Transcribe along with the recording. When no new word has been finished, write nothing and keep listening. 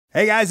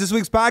Hey guys, this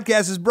week's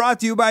podcast is brought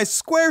to you by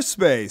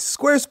Squarespace.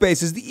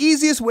 Squarespace is the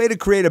easiest way to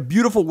create a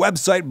beautiful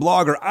website,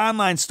 blog, or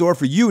online store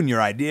for you and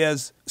your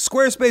ideas.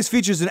 Squarespace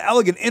features an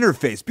elegant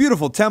interface,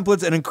 beautiful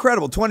templates, and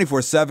incredible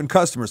 24/7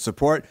 customer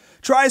support.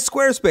 Try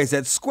Squarespace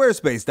at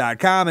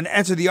squarespace.com and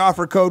enter the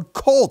offer code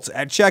COLT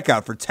at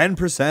checkout for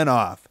 10%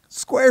 off.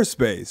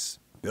 Squarespace.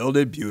 Build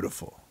it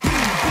beautiful.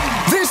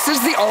 This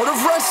is the Art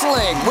of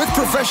Wrestling with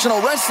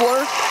professional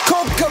wrestler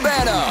Colt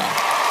Cabana.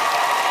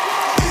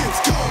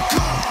 It's Colt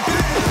Cabana.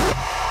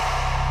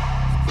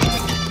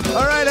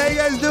 All right, how you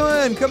guys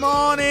doing? Come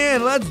on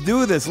in. Let's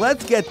do this.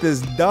 Let's get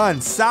this done.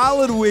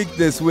 Solid week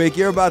this week.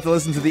 You're about to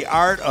listen to the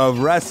Art of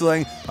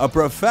Wrestling, a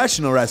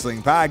professional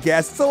wrestling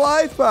podcast. It's a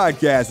life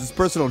podcast. It's a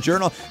personal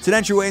journal. It's an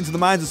entryway into the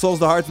minds, the souls,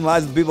 the hearts, and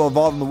lives of the people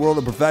involved in the world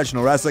of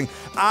professional wrestling.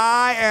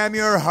 I am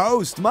your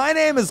host. My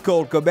name is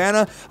Colt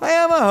Cabana. I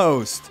am a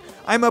host.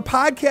 I'm a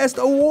podcast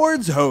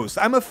awards host.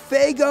 I'm a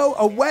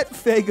wet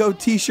Faygo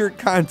t-shirt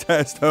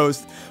contest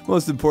host.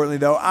 Most importantly,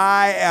 though,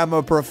 I am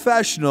a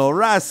professional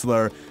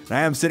wrestler. And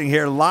I am sitting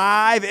here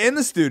live in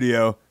the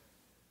studio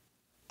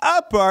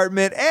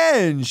apartment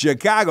in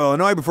Chicago,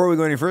 Illinois. Before we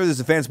go any further, this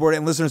is a fan-supported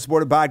and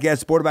listener-supported podcast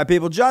supported by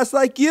people just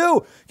like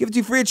you. Give it to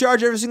you free of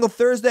charge every single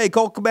Thursday.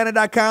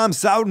 ColtCabana.com,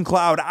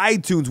 SoundCloud,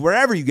 iTunes,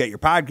 wherever you get your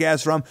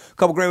podcasts from. A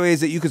couple great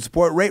ways that you can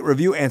support, rate,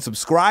 review, and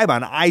subscribe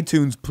on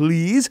iTunes,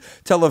 please.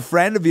 Tell a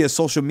friend via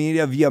social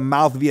media, via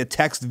mouth, via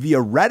text, via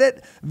Reddit,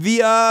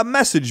 via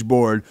message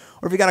board.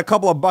 Or if you got a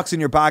couple of bucks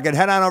in your pocket,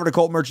 head on over to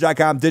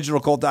ColtMerch.com,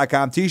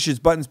 DigitalColt.com, t-shirts,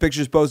 buttons,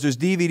 pictures, posters,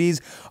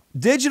 DVDs,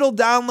 digital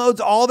downloads,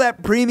 all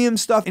that premium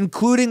stuff,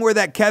 including where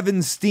that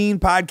Kevin Steen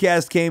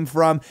podcast came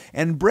from,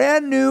 and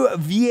brand new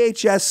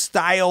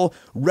VHS-style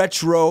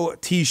retro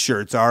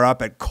t-shirts are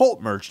up at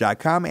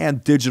ColtMerch.com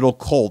and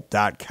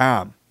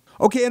DigitalColt.com.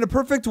 Okay, in a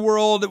perfect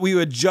world, we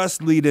would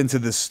just lead into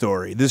this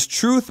story, this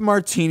Truth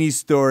Martini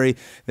story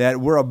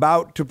that we're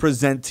about to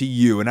present to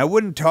you. And I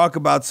wouldn't talk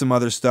about some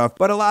other stuff,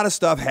 but a lot of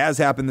stuff has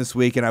happened this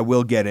week, and I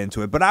will get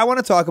into it. But I want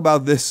to talk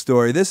about this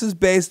story. This is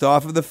based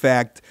off of the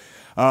fact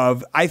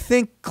of, I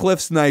think,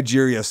 Cliff's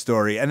Nigeria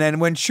story. And then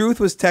when Truth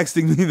was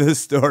texting me this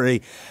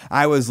story,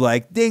 I was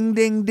like, ding,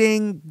 ding,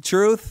 ding,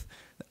 Truth.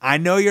 I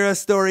know you're a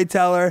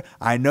storyteller.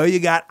 I know you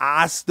got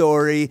a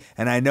story,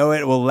 and I know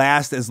it will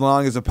last as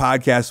long as a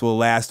podcast will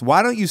last.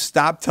 Why don't you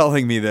stop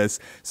telling me this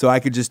so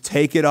I could just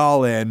take it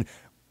all in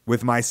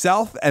with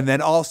myself and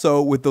then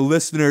also with the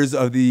listeners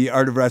of the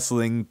Art of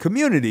Wrestling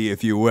community,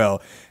 if you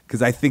will,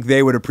 because I think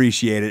they would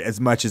appreciate it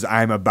as much as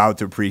I'm about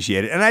to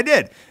appreciate it. And I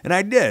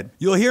did.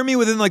 You'll hear me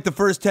within like the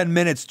first 10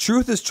 minutes.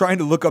 Truth is trying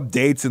to look up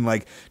dates and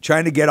like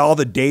trying to get all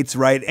the dates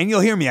right. And you'll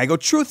hear me. I go,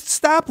 Truth,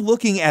 stop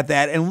looking at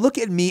that and look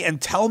at me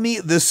and tell me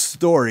this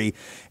story.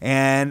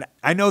 And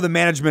I know the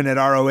management at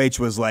ROH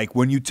was like,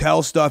 when you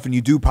tell stuff and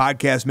you do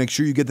podcasts, make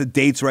sure you get the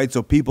dates right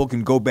so people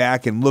can go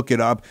back and look it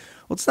up.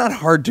 Well, it's not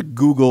hard to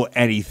Google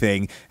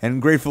anything.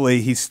 And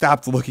gratefully, he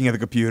stopped looking at the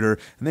computer.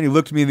 And then he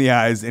looked me in the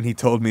eyes and he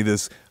told me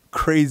this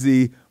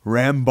crazy,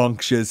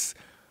 rambunctious,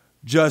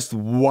 just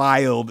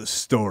wild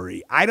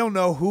story. I don't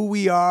know who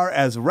we are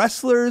as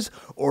wrestlers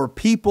or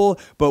people,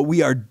 but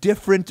we are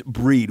different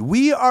breed.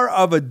 We are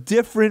of a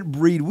different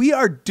breed. We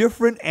are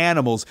different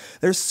animals.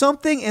 There's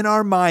something in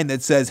our mind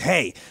that says,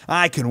 hey,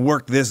 I can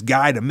work this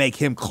guy to make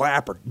him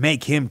clap or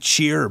make him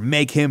cheer or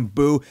make him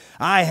boo.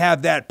 I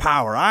have that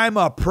power. I'm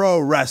a pro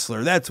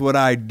wrestler. That's what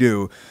I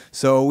do.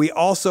 So we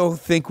also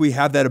think we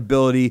have that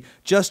ability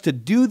just to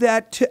do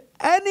that to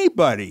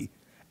anybody.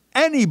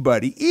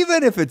 Anybody,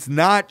 even if it's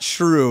not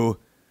true,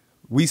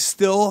 we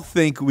still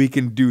think we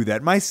can do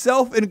that.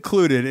 Myself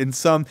included in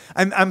some,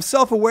 I'm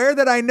self-aware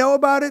that I know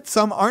about it.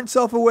 Some aren't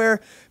self-aware,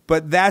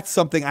 but that's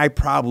something I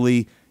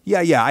probably,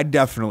 I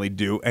definitely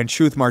do. And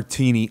Truth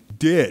Martini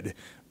did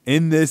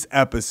in this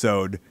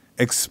episode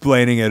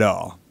explaining it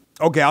all.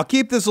 Okay, I'll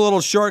keep this a little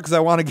short because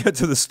I want to get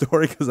to the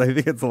story because I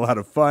think it's a lot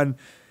of fun.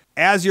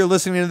 As you're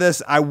listening to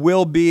this, I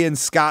will be in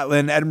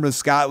Scotland, Edinburgh,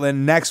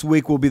 Scotland. Next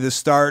week will be the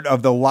start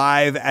of the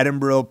live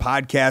Edinburgh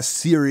podcast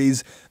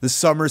series, the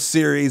summer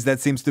series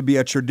that seems to be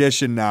a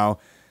tradition now.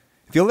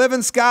 If you live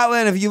in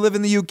Scotland, if you live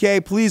in the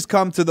UK, please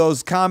come to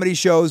those comedy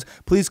shows.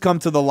 Please come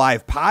to the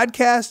live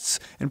podcasts,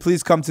 and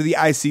please come to the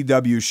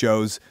ICW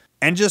shows.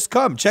 And just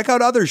come. Check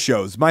out other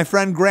shows. My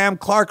friend Graham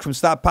Clark from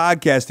Stop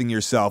Podcasting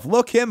Yourself.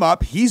 Look him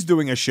up. He's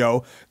doing a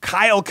show.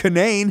 Kyle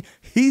Kinane,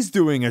 he's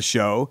doing a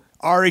show.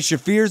 Ari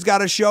Shafir's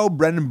got a show.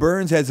 Brendan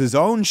Burns has his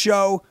own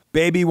show.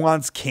 Baby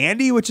Wants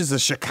Candy, which is a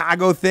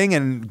Chicago thing,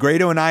 and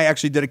Grado and I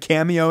actually did a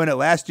cameo in it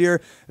last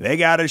year. They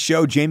got a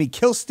show. Jamie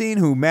Kilstein,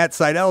 who Matt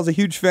Seidel is a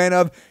huge fan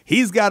of,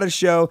 he's got a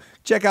show.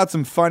 Check out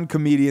some fun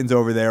comedians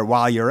over there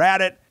while you're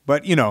at it.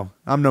 But, you know,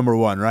 I'm number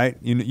one, right?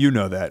 You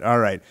know that. All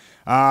right.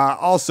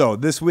 Also,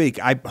 this week,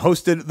 I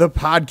hosted the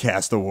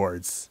Podcast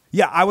Awards.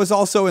 Yeah, I was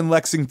also in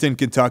Lexington,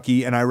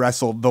 Kentucky, and I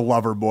wrestled the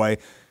Lover Boy.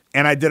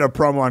 And I did a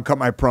promo on Cut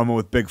My Promo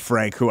with Big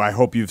Frank, who I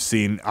hope you've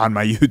seen on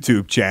my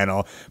YouTube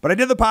channel. But I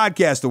did the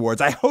podcast awards.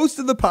 I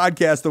hosted the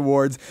podcast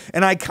awards,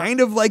 and I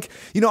kind of like,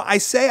 I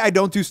say I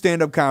don't do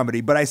stand-up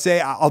comedy, but I say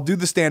I'll do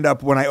the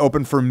stand-up when I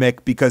open for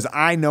Mick because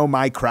I know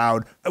my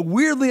crowd.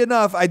 Weirdly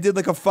enough, I did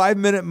like a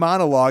 5-minute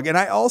monologue, and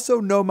I also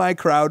know my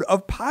crowd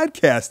of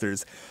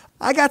podcasters.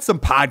 I got some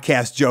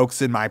podcast jokes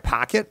in my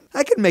pocket.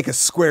 I can make a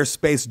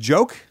Squarespace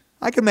joke.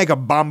 I can make a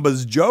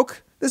Bombas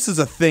joke. This is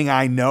a thing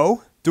I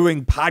know.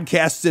 Doing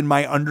podcasts in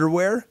my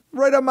underwear,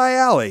 right up my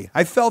alley.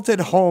 I felt at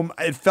home.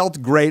 It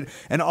felt great.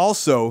 And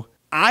also,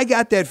 I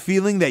got that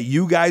feeling that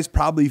you guys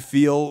probably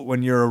feel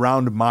when you're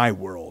around my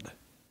world,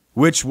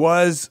 which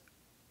was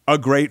a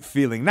great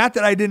feeling. Not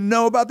that I didn't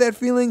know about that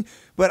feeling,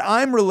 but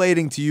I'm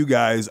relating to you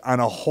guys on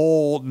a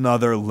whole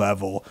nother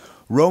level.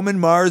 Roman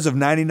Mars of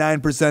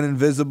 99%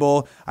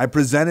 Invisible. I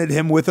presented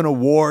him with an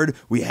award.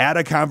 We had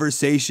a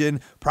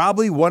conversation,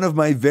 probably one of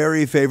my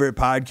very favorite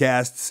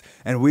podcasts,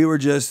 and we were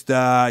just,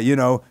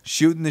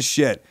 shooting the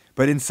shit.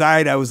 But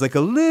inside, I was like a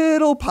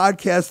little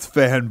podcast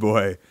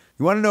fanboy.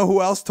 You want to know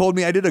who else told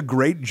me I did a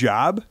great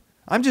job?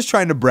 I'm just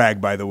trying to brag,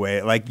 by the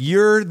way. Like,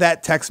 you're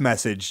that text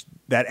message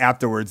that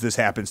afterwards this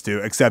happens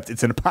to, except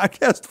it's in a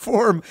podcast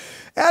form.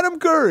 Adam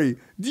Curry.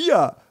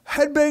 Yeah.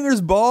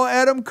 Headbangers Ball,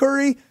 Adam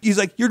Curry. He's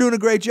like, you're doing a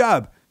great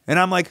job. And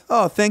I'm like,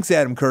 oh, thanks,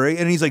 Adam Curry.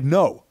 And he's like,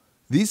 no,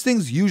 these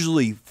things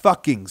usually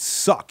fucking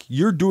suck.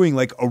 You're doing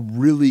like a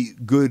really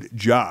good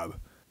job.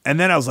 And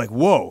then I was like,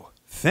 whoa,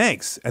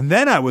 thanks. And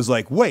then I was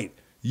like, wait,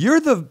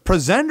 you're the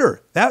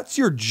presenter. That's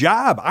your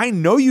job. I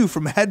know you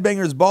from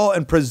Headbangers Ball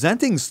and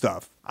presenting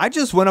stuff. I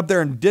just went up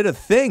there and did a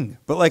thing,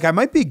 but like I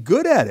might be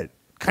good at it.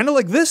 Kind of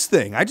like this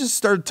thing. I just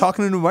started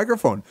talking into a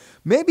microphone.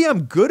 Maybe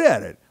I'm good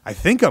at it. I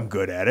think I'm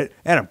good at it.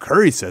 Adam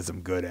Curry says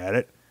I'm good at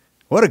it.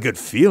 What a good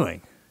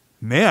feeling.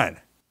 Man,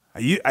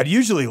 I'd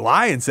usually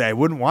lie and say I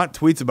wouldn't want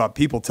tweets about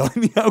people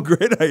telling me how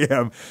great I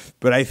am,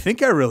 but I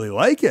think I really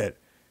like it.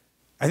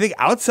 I think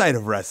outside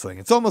of wrestling,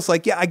 it's almost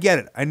like, yeah, I get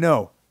it. I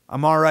know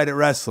I'm all right at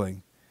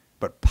wrestling,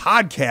 but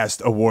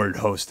podcast award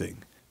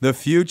hosting, the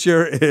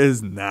future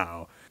is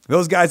now.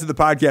 Those guys at the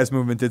podcast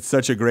movement did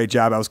such a great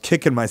job. I was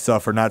kicking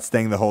myself for not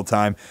staying the whole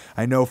time.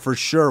 I know for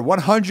sure,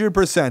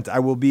 100%, I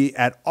will be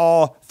at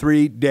all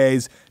 3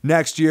 days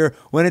next year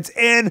when it's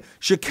in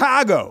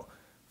Chicago.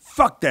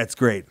 Fuck, that's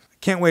great.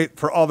 Can't wait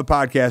for all the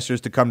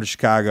podcasters to come to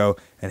Chicago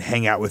and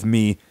hang out with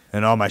me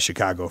and all my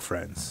Chicago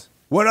friends.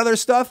 What other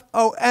stuff?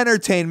 Oh,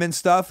 entertainment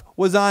stuff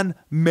was on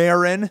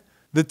Marin,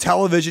 the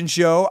television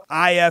show,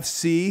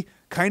 IFC,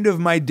 kind of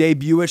my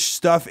debut-ish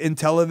stuff in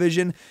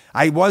television.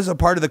 I was a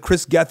part of the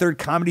Chris Gethard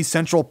Comedy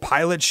Central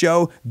pilot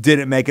show.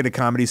 Didn't make it to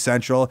Comedy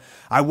Central.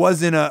 I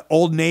was in an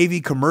Old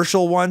Navy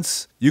commercial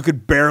once. You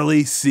could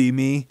barely see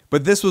me.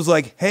 But this was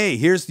like, hey,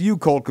 here's you,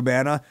 Colt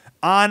Cabana,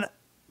 on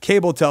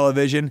cable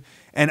television,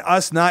 and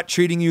us not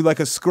treating you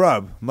like a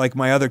scrub, like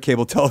my other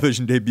cable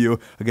television debut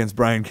against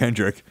Brian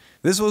Kendrick.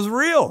 This was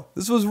real.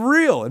 This was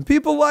real, and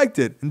people liked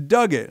it and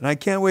dug it, and I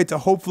can't wait to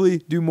hopefully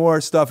do more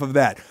stuff of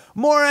that.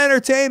 More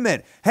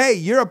entertainment. Hey,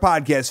 you're a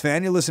podcast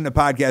fan. You listen to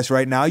podcasts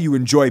right now. You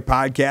enjoy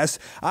podcasts.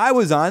 I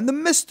was on The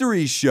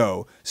Mystery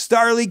Show.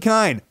 Starlee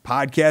Kine,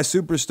 podcast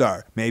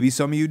superstar. Maybe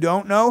some of you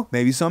don't know.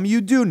 Maybe some of you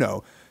do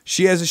know.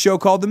 She has a show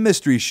called The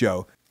Mystery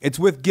Show. It's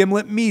with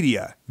Gimlet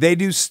Media. They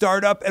do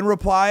Startup and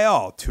Reply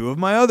All, two of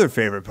my other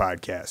favorite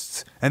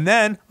podcasts. And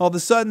then, all of a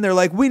sudden, they're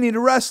like, we need a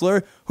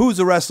wrestler. Who's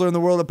a wrestler in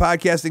the world of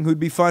podcasting who'd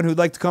be fun, who'd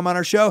like to come on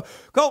our show?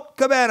 Colt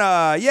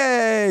Cabana,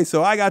 yay!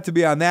 So I got to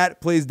be on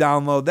that. Please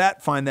download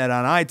that. Find that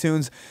on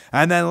iTunes.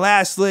 And then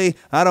lastly,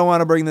 I don't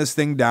want to bring this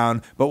thing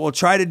down, but we'll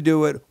try to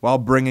do it while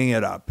bringing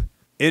it up.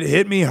 It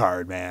hit me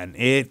hard, man.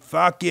 It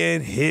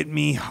fucking hit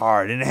me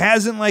hard. And it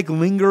hasn't,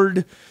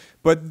 lingered.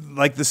 But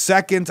the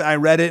second I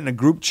read it in a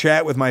group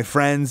chat with my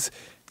friends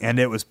and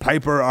it was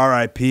Piper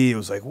R.I.P., it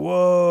was like,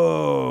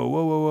 whoa,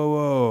 whoa, whoa, whoa,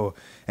 whoa.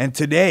 And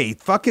today,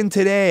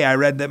 I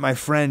read that my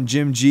friend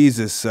Jim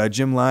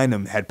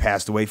Lynam had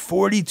passed away,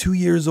 42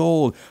 years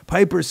old.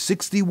 Piper's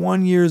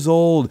 61 years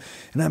old.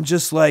 And I'm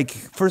just like,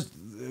 first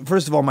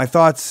of all, my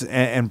thoughts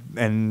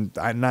and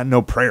not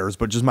no prayers,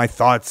 but just my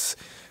thoughts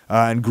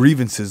and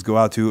grievances go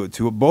out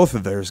to both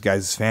of those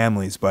guys'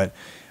 families. But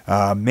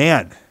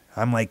man,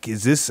 I'm like,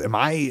 am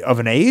I of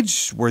an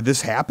age where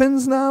this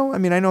happens now? I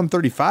mean, I know I'm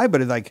 35,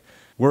 but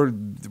we're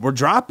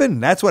dropping.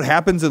 That's what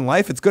happens in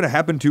life. It's going to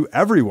happen to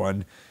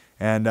everyone.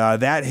 And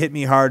that hit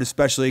me hard,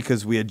 especially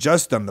because we had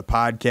just done the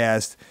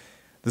podcast.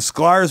 The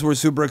Sklars were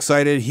super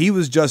excited. He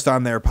was just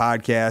on their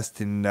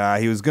podcast,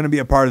 and he was going to be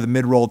a part of the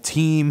mid-roll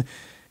team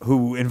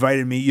who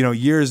invited me,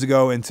 years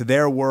ago into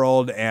their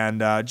world.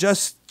 And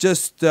just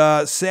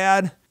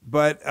sad.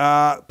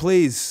 But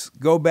please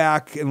go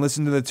back and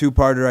listen to the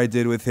two-parter I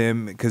did with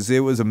him because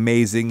it was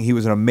amazing. He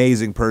was an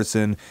amazing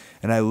person,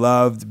 and I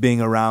loved being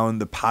around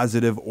the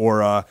positive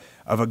aura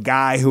of a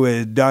guy who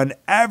had done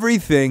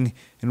everything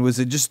and was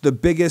just the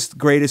biggest,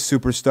 greatest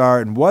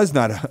superstar and was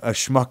not a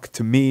schmuck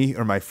to me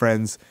or my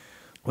friends.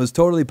 Was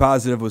totally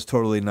positive, was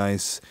totally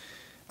nice.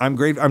 I'm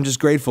just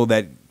grateful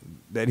that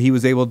he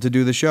was able to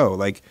do the show.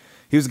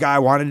 He was a guy I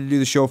wanted to do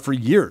the show for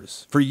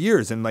years.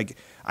 And like,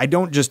 I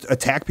don't just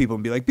attack people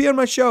and be like, be on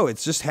my show.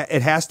 It's just,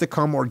 it has to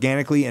come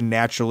organically and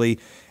naturally.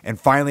 And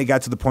finally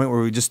got to the point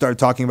where we just started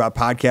talking about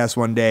podcasts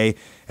one day,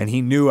 and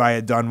he knew I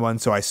had done one.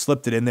 So I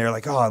slipped it in there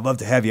like, oh, I'd love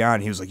to have you on.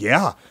 He was like,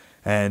 yeah.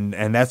 And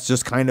that's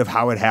just kind of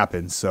how it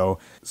happens. So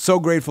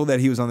grateful that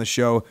he was on the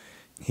show.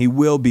 He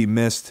will be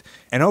missed.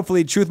 And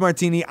hopefully Truth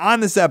Martini on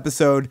this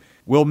episode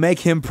will make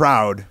him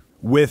proud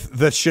with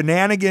the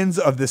shenanigans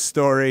of the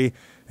story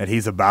that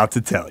he's about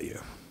to tell you.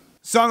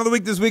 Song of the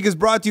Week this week is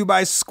brought to you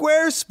by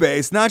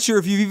Squarespace. Not sure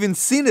if you've even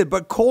seen it,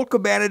 but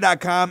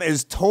ColtCabana.com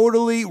is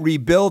totally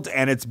rebuilt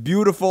and it's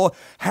beautiful.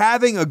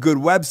 Having a good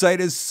website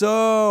is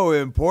so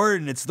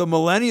important. It's the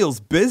millennial's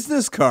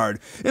business card.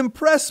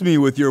 Impress me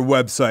with your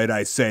website,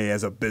 I say,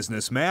 as a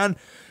businessman.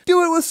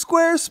 Do it with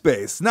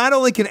Squarespace. Not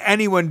only can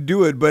anyone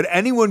do it, but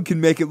anyone can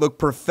make it look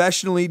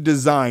professionally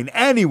designed.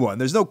 Anyone.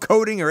 There's no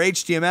coding or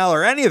HTML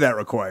or any of that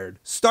required.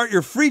 Start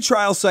your free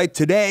trial site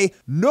today.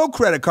 No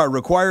credit card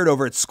required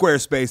over at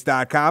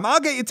squarespace.com. I'll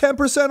get you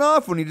 10%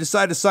 off when you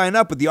decide to sign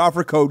up with the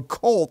offer code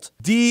COLT.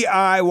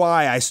 DIY.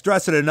 I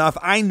stress it enough.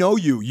 I know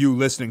you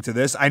listening to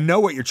this. I know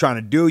what you're trying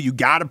to do. You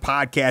got a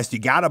podcast. You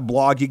got a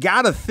blog. You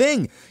got a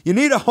thing. You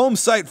need a home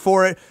site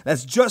for it.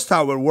 That's just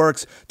how it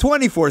works.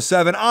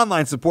 24/7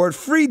 online support.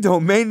 Free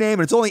domain name,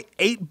 and it's only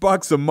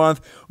 $8 a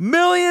month.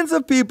 Millions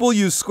of people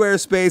use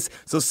Squarespace,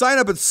 so sign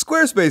up at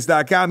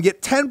squarespace.com,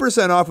 get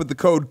 10% off with the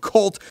code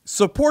COLT.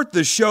 Support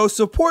the show,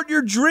 support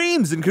your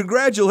dreams, and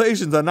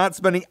congratulations on not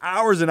spending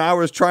hours and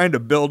hours trying to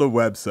build a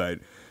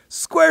website.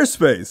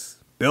 Squarespace.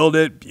 Build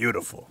it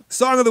beautiful.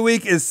 Song of the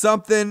week is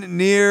something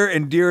near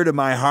and dear to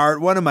my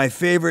heart. One of my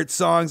favorite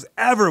songs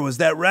ever was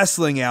that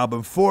wrestling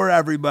album, For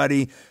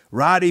Everybody.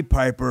 Roddy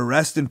Piper,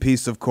 rest in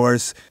peace, of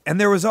course. And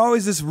there was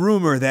always this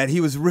rumor that he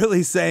was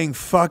really saying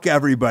fuck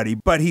everybody,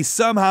 but he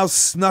somehow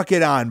snuck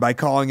it on by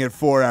calling it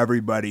For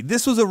Everybody.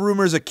 This was a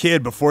rumor as a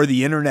kid before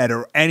the internet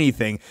or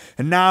anything.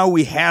 And now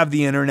we have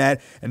the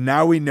internet, and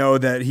now we know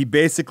that he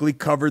basically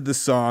covered the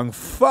song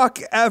Fuck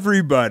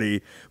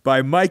Everybody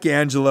by Mike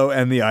Angelo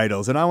and the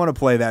Idols. And I want to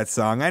play that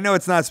song. I know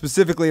it's not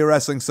specifically a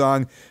wrestling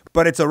song,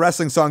 but it's a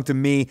wrestling song to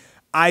me.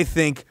 I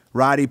think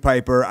Roddy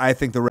Piper, I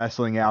think the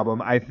wrestling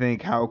album, I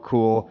think how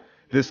cool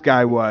this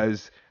guy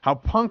was, how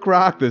punk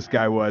rock this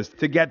guy was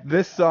to get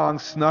this song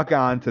snuck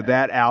on to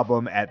that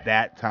album at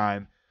that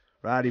time.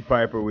 Roddy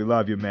Piper, we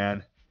love you,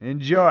 man.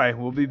 Enjoy.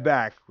 We'll be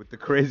back with the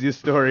craziest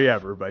story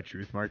ever by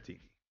Truth Martini.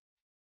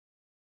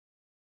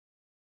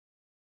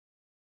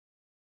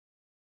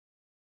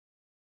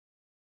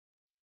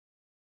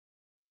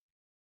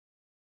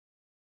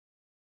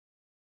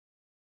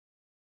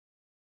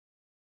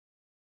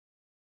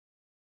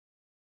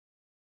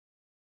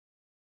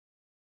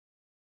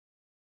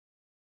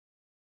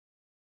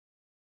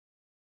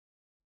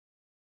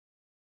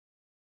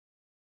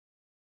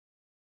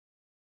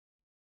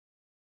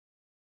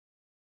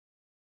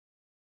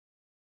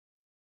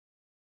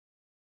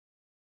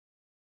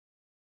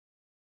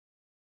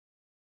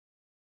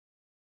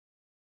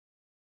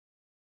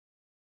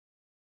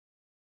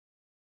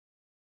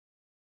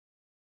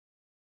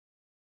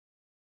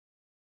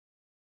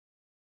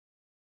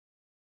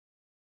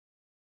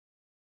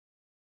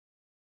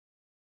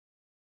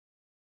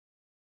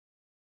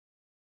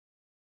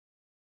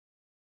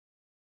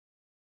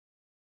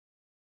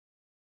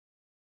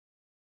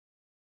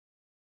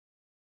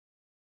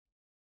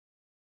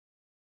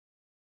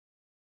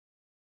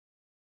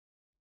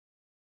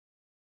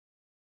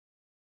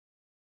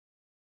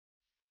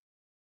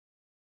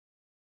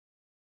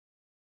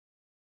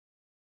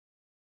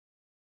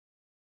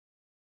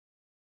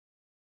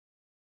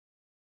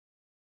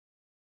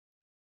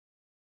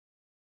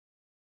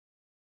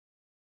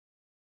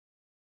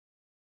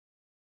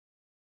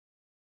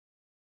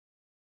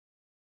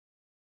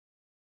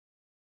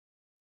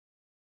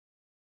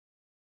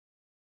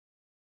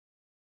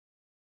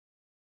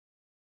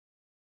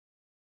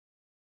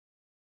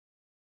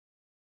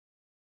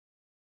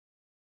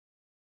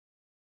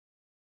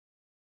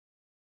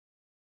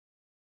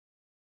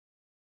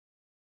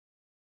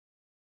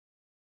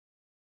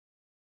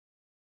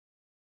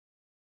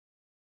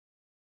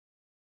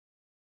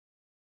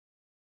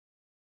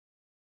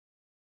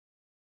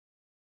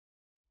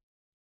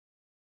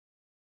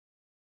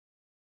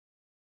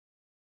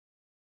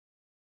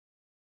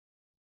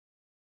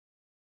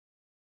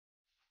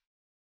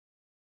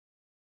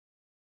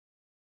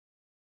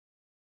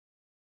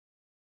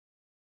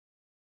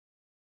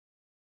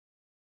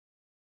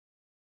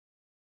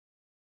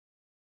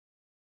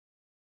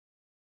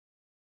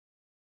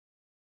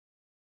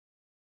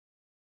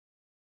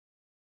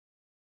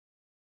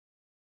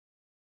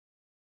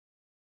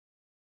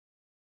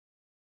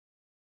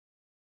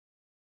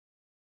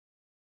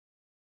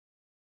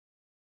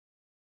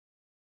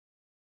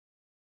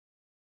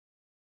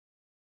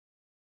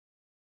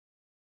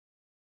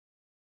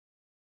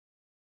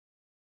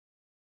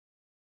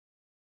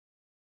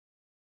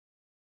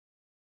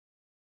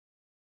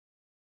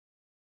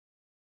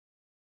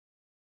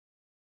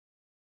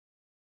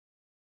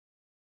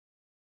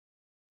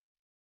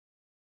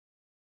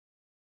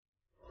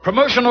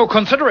 Promotional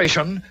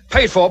consideration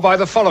paid for by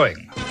the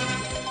following.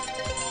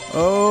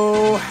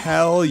 Oh,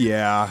 hell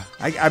yeah.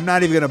 I'm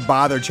not even going to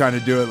bother trying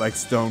to do it like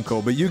Stone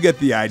Cold, but you get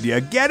the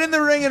idea. Get in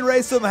the ring and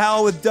raise some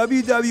hell with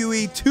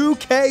WWE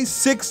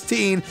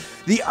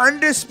 2K16. The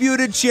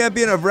undisputed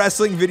champion of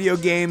wrestling video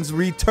games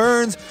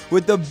returns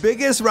with the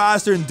biggest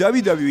roster in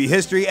WWE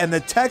history and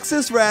the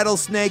Texas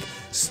Rattlesnake,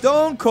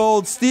 Stone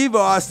Cold Steve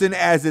Austin,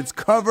 as its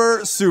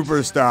cover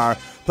superstar.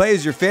 Play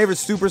as your favorite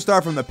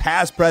superstar from the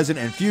past, present,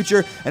 and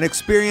future, and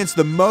experience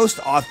the most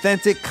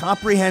authentic,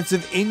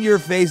 comprehensive,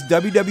 in-your-face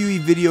WWE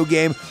video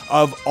game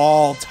of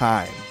all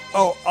time.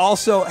 Oh,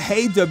 also,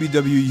 hey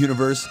WWE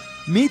Universe,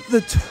 meet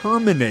the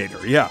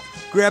Terminator. Yeah.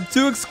 Grab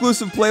 2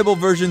 exclusive playable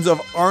versions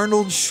of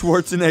Arnold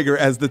Schwarzenegger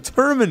as the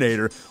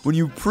Terminator when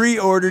you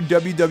pre-order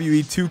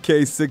WWE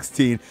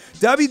 2K16.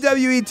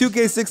 WWE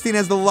 2K16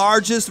 has the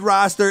largest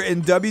roster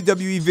in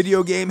WWE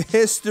video game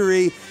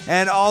history,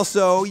 and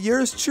also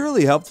yours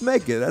truly helped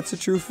make it. That's a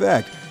true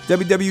fact.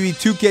 WWE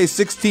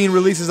 2K16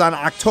 releases on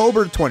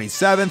October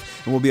 27th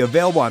and will be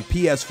available on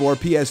PS4,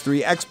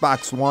 PS3,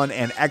 Xbox One,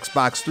 and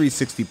Xbox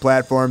 360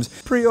 platforms.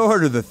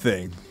 Pre-order the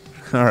thing.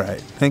 All right,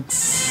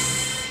 thanks.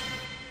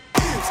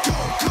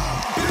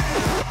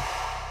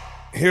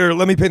 Here,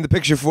 let me paint the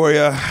picture for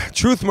you.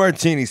 Truth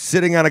Martini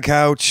sitting on a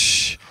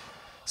couch,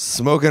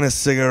 smoking a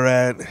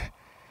cigarette.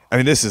 I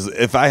mean, this is,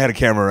 if I had a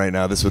camera right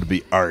now, this would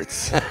be art.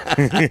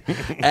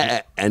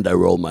 And I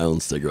roll my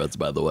own cigarettes,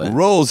 by the way.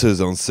 Rolls his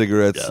own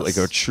cigarettes, Yes. like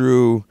a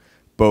true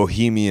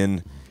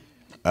bohemian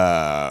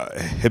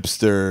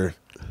hipster.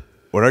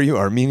 What are you,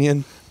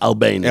 Armenian?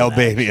 Albanian,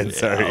 Albanian, actually.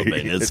 sorry.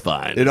 Albanian, it's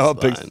fine. It all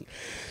it's picks. fine.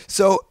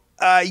 So,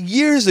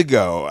 years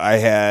ago, I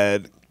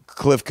had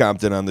Cliff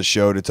Compton on the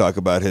show to talk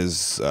about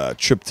his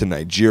trip to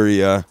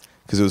Nigeria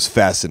because it was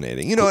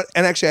fascinating. You know what?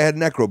 And actually, I had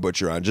Necro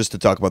Butcher on just to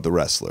talk about the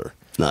wrestler.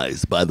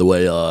 Nice. By the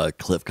way,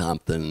 Cliff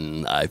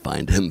Compton, I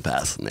find him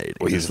fascinating.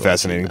 Well, he's a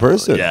fascinating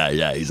person.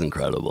 Yeah, he's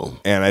incredible.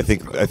 And I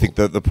think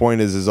the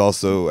point is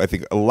also, I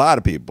think a lot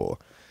of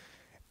people,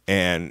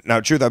 and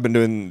now, truth, I've been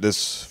doing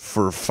this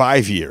for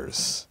 5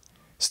 years.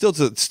 Still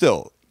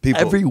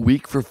people. Every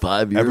week for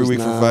 5 years. Every week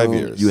for 5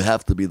 years. You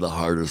have to be the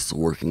hardest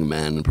working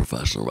man in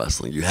professional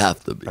wrestling. You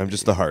have to be. I'm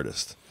just the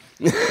hardest.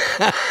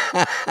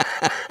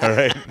 All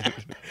right.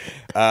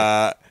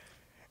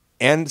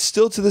 And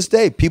still to this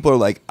day, people are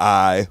like,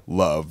 I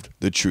loved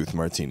the Truth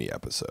Martini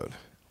episode.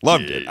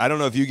 Loved it. I don't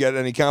know if you get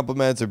any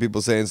compliments or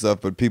people saying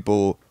stuff, but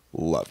people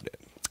loved it.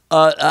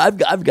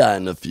 I've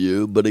gotten a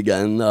few, but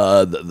again,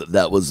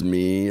 that was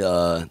me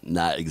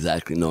not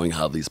exactly knowing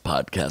how these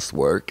podcasts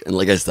work. And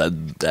like I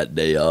said, that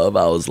day of,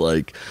 I was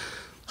like,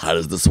 how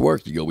does this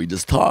work? You go, we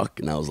just talk.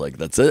 And I was like,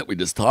 that's it. We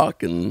just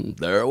talk. And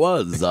there it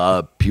was.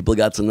 People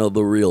got to know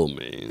the real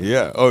me.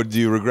 Yeah. Oh, do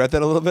you regret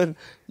that a little bit?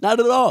 Not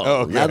at all.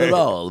 Oh, okay. Not at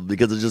all.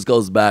 Because it just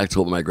goes back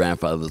to what my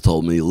grandfather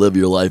told me. Live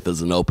your life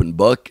as an open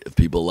book. If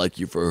people like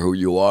you for who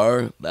you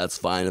are, that's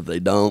fine. If they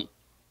don't,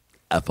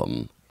 F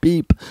them.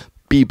 Beep.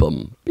 Beep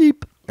them.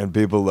 Beep. And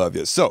people love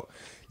you. So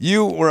we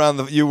were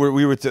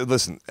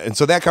listen. And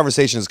so that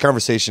conversation is a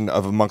conversation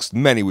of amongst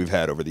many we've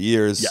had over the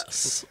years.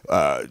 Yes.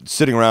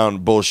 Sitting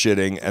around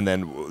bullshitting. And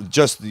then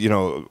just,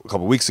 a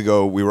couple weeks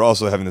ago, we were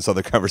also having this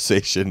other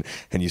conversation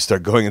and you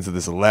start going into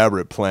this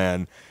elaborate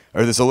plan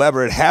or this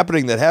elaborate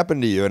happening that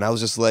happened to you. And I was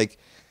just like,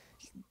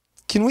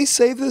 can we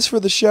save this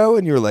for the show?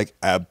 And you were like,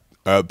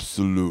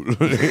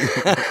 absolutely.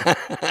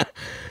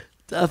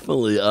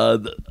 Definitely.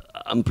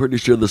 I'm pretty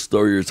sure the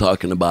story you're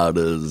talking about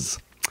is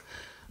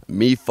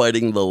me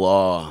fighting the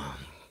law,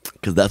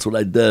 because that's what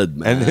I did,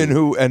 man.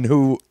 And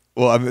who?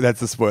 Well, I mean,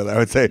 that's a spoiler, I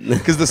would say,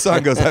 because the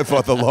song goes, "I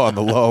fought the law, and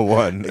the law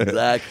won."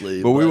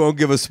 Exactly. But we won't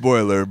give a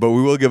spoiler, but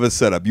we will give a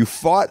setup. You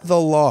fought the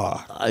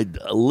law. I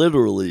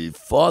literally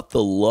fought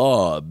the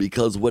law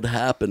because what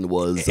happened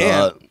was,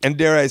 and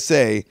dare I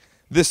say,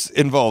 this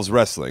involves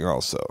wrestling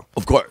also.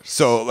 Of course.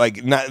 So,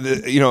 like, not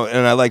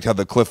and I liked how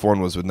the Cliff one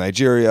was with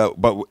Nigeria,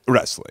 but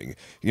wrestling.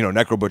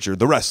 Necro Butcher,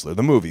 the wrestler,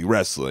 the movie,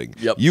 wrestling.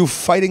 Yep. You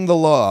fighting the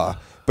law.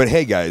 But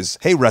hey, guys,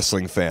 hey,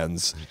 wrestling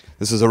fans,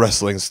 this is a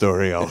wrestling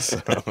story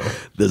also.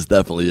 This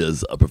definitely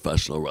is a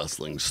professional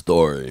wrestling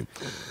story.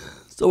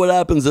 So what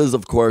happens is,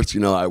 of course,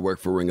 I work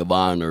for Ring of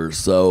Honor,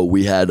 so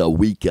we had a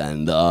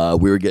weekend.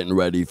 We were getting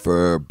ready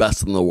for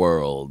Best in the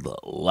World,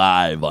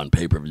 live on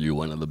pay-per-view,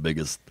 one of the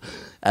biggest,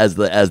 as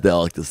they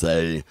like to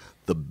say,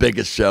 the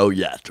biggest show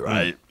yet,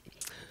 right?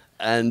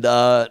 And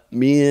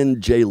me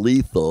and Jay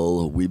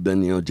Lethal, we've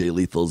been, Jay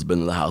Lethal's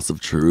been in the House of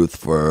Truth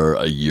for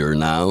a year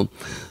now.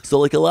 So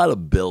like a lot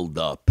of build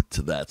up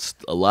to that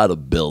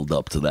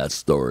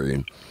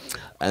story.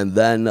 And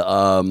then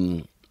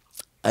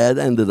I had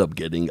ended up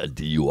getting a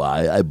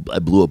DUI. I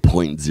blew a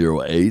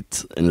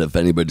 .08, and if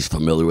anybody's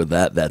familiar with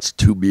that, that's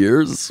 2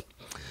 beers.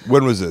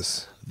 When was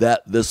this?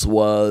 This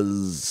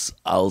was,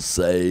 I'll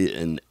say,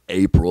 in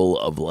April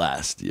of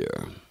last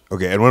year.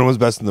 Okay, and when was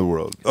Best in the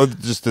World? Oh,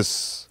 just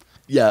this.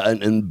 Yeah,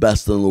 and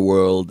Best in the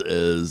World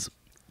is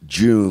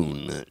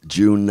June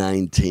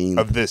 19th.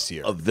 Of this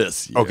year. Of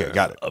this year. Okay,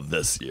 got it. Of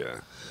this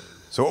year.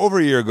 So over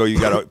a year ago, you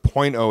got a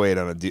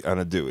 .08 on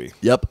a Dewey.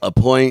 Yep, a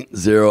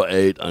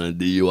 .08 on a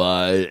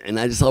DUI. And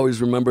I just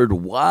always remembered,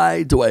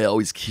 why do I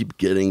always keep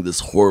getting this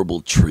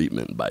horrible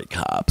treatment by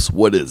cops?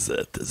 What is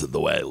it? Is it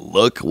the way I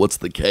look? What's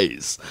the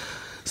case?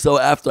 So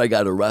after I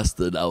got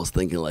arrested, I was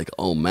thinking like,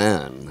 oh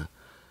man,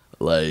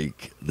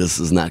 like this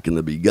is not going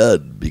to be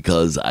good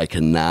because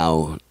I'm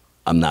not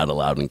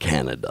allowed in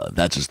Canada.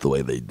 That's just the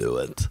way they do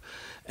it.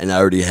 And I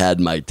already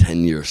had my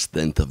 10-year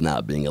stint of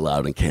not being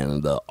allowed in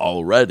Canada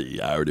already.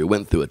 I already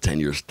went through a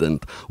 10-year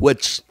stint,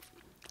 which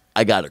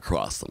I got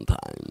across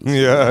sometimes.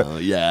 Yeah.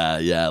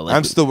 Yeah. Like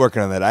I'm still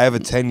working on that. I have a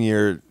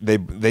 10-year.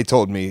 They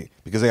told me,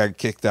 because I got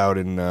kicked out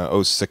in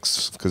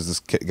 06 because this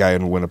guy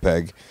in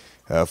Winnipeg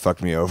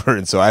fucked me over.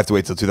 And so I have to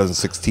wait till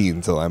 2016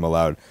 until I'm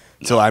allowed,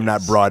 until I'm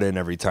not brought in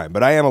every time.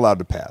 But I am allowed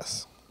to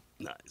pass.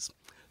 Nice.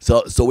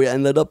 So we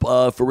ended up,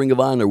 for Ring of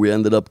Honor, we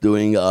ended up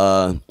doing,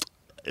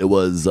 it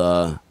was...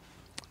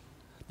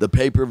 the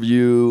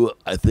pay-per-view,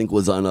 I think,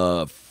 was on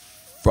a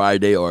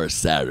Friday or a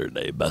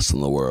Saturday, Best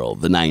in the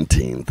World, the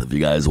 19th, if you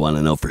guys want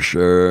to know for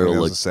sure. It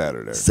was a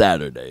Saturday.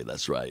 Saturday,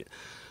 that's right.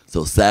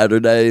 So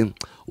Saturday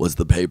was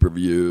the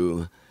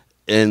pay-per-view.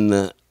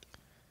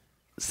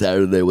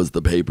 Saturday was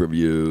the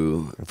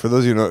pay-per-view. For those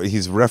of you who know,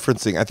 he's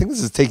referencing, I think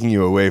this is taking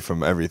you away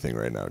from everything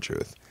right now,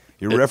 Truth.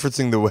 You're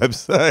referencing the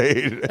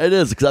website. It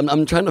is, because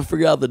I'm trying to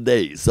figure out the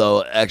date.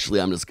 So actually,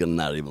 I'm just going to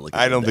not even look at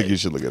I the don't think date. you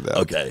should look at that.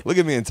 Okay. Look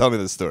at me and tell me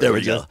the story. There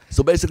we go.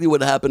 So basically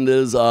what happened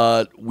is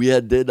we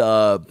did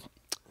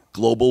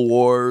Global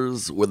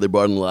Wars, where they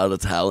brought in a lot of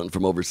talent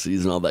from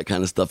overseas and all that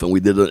kind of stuff, and we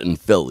did it in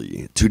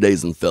Philly, 2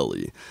 days in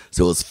Philly.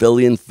 So it was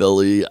Philly and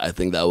Philly. I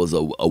think that was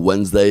a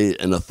Wednesday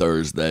and a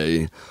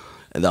Thursday,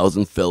 and that was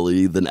in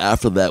Philly. Then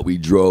after that, we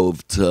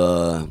drove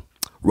to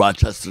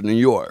Rochester, New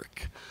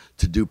York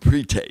to do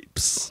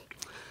pre-tapes.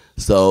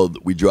 So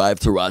we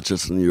drive to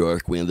Rochester, New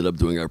York. We ended up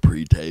doing our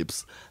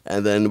pre-tapes.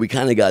 And then we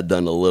kind of got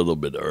done a little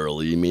bit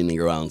early, meaning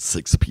around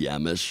 6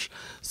 p.m.-ish.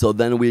 So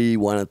then we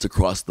wanted to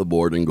cross the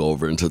border and go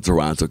over into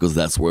Toronto because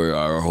that's where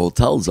our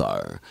hotels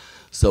are.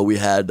 So we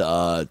had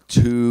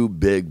 2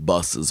 big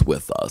buses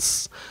with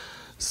us.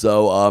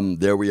 So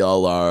there we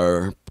all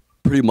are,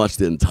 pretty much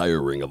the entire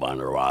Ring of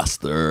Honor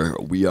roster.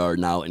 We are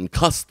now in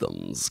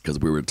customs because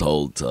we were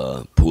told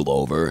to pull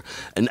over,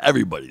 and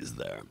everybody's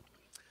there.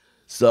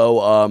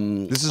 So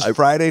this is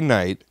Friday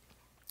night.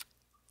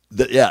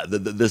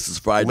 This is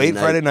Friday night. Late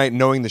Friday night,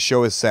 knowing the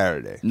show is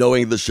Saturday.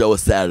 Knowing the show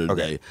is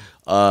Saturday.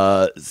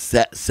 Okay.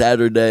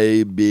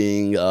 Saturday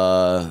being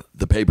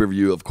the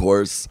pay-per-view, of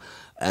course,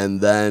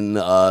 and then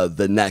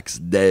the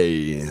next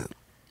day,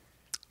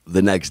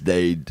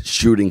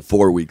 shooting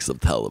 4 weeks of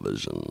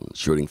television.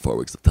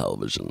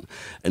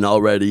 And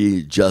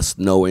already, just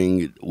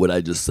knowing what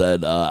I just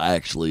said, I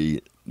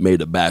actually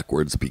made it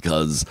backwards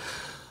because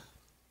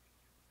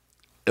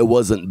it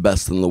wasn't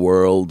Best in the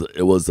World.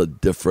 It was a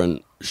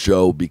different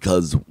show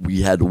because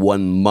we had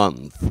 1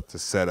 month to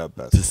set up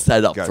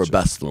for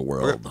Best in the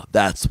World. Okay.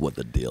 That's what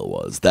the deal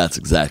was. That's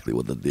exactly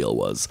what the deal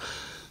was.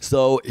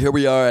 So here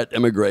we are at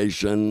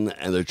immigration,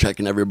 and they're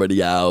checking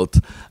everybody out.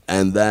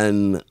 And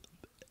then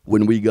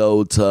when we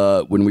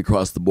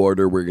cross the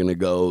border, we're gonna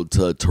go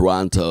to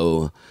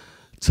Toronto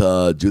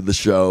to do the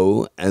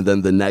show, and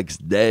then the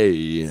next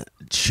day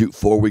shoot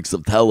 4 weeks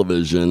of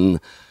television,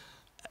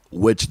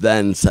 which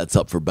then sets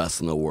up for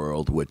Best in the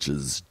World, which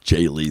is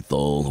Jay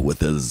Lethal with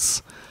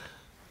his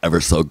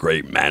ever so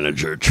great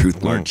manager,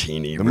 Truth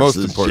Martini,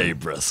 versus Jay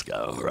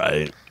Briscoe,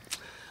 right?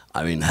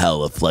 I mean,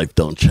 hell, if life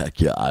don't check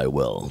you, I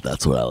will.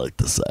 That's what I like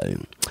to say.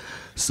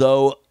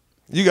 So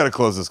you got to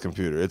close this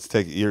computer.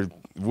 You're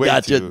way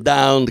got too... you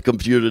down, the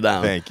computer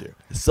down. Thank you.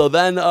 So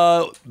then,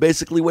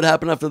 basically, what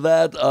happened after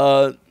that?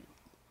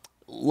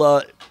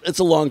 It's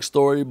a long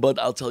story, but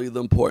I'll tell you the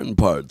important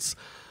parts.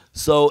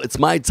 So it's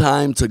my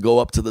time to go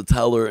up to the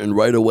teller, and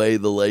right away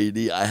the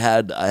lady, I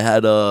had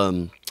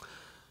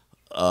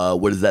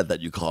what is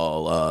that you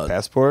call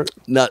passport?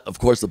 Not, of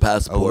course, the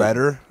passport. A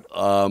letter?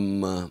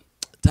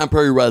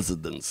 Temporary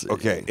residency.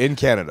 Okay, in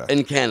Canada.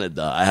 In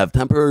Canada, I have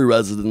temporary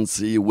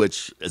residency,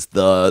 which is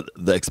the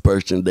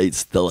expiration date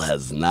still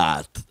has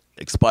not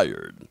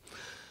expired.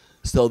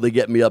 So they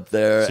get me up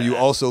there. So you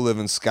also live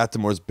in Scott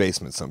Demore's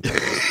basement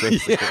sometimes,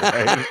 basically,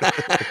 right?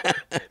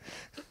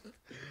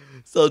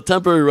 So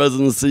temporary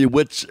residency,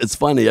 which it's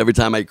funny, every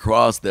time I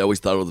cross, they always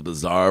thought it was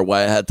bizarre why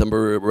I had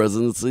temporary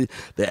residency.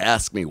 They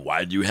ask me,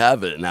 why do you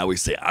have it? And I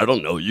always say, I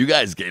don't know, you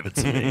guys gave it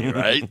to me,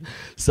 right?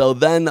 So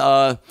then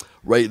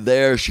right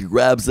there, she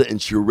grabs it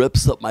and she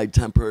rips up my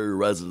temporary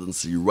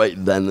residency right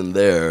then and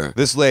there.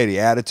 This lady,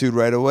 attitude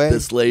right away?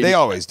 This lady. They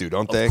always do,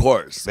 don't they? Of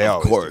course. They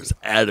always do.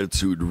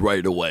 Attitude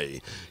right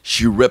away.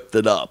 She ripped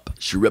it up.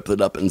 She ripped it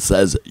up and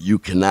says, you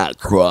cannot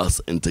cross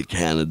into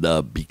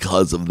Canada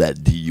because of that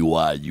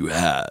DUI you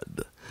had.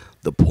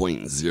 The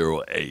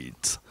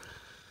 .08.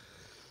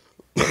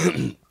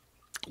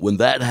 When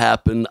that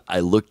happened, I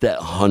looked at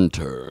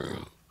Hunter,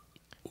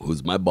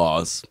 who's my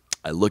boss,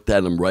 I looked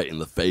at him right in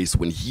the face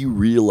when he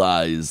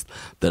realized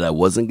that I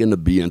wasn't going to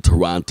be in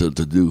Toronto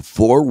to do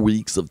 4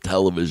 weeks of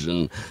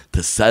television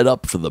to set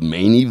up for the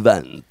main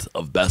event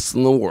of Best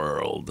in the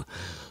World,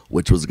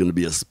 which was going to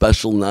be a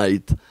special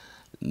night.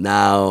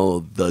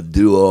 Now the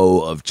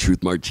duo of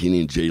Truth Martini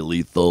and Jay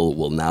Lethal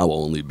will now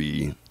only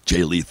be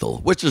Jay Lethal,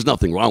 which there's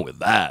nothing wrong with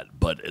that,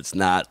 but it's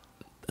not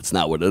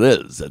what it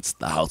is. It's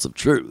the House of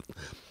Truth.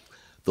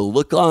 The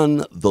look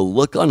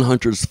on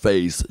Hunter's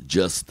face,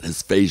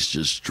 his face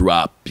just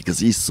dropped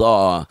because I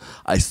saw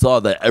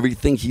that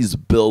everything he's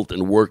built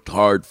and worked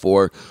hard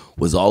for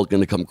was all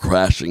going to come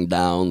crashing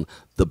down.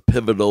 The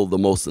pivotal, the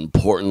most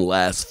important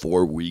last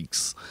 4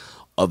 weeks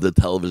of the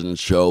television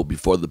show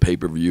before the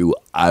pay-per-view,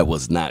 I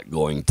was not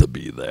going to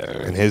be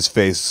there. And his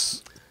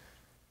face...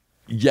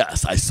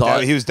 Yes, I saw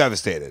it. He was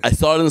devastated. I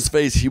saw it in his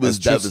face. He was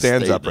devastated.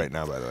 Stands up right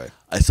now, by the way.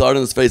 I saw it in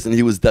his face, and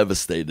he was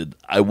devastated.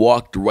 I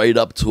walked right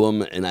up to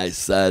him, and I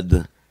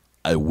said,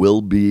 I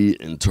will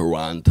be in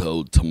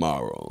Toronto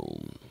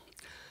tomorrow.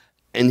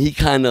 And he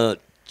kind of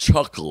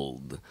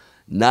chuckled,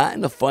 not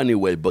in a funny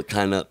way, but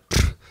kind of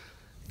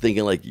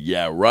thinking like,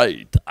 yeah,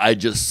 right. I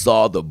just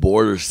saw the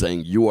border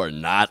saying you are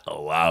not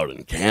allowed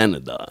in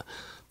Canada.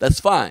 That's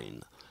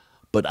fine.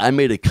 But I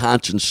made a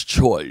conscious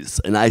choice,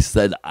 and I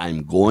said,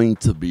 I'm going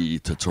to be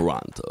to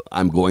Toronto.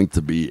 I'm going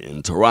to be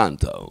in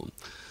Toronto.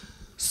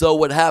 So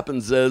what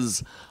happens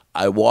is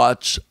I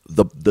watch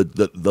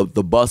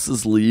the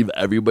buses leave,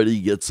 everybody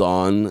gets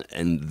on,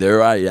 and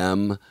there I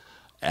am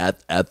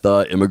at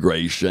the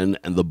immigration,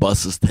 and the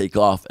buses take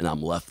off, and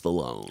I'm left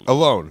alone.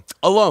 Alone?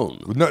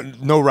 Alone.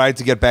 No ride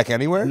to get back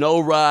anywhere? No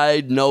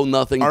ride, no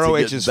nothing to ROH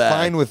get is back.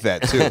 fine with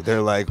that, too.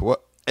 They're like,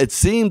 what? It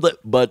seemed like,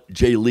 but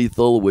Jay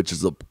Lethal, which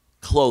is a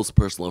close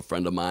personal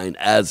friend of mine,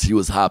 as he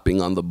was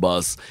hopping on the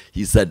bus,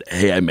 he said,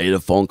 hey, I made a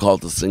phone call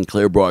to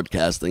Sinclair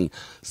Broadcasting.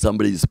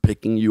 Somebody's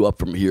picking you up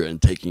from here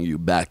and taking you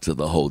back to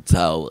the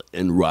hotel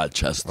in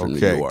Rochester, New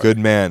York. Okay, good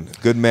man.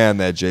 Good man,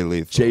 that Jay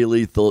Lethal. Jay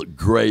Lethal,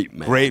 great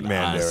man. Great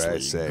man, honestly, dare I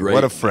say. Great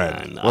What a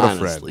friend. Man, what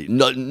honestly. a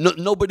friend.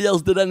 Nobody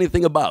else did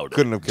anything about it.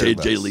 Couldn't have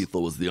cared Jay less.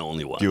 Lethal was the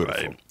only one,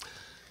 Beautiful. right?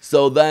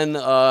 So then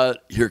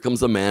here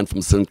comes a man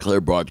from Sinclair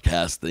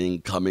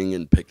Broadcasting coming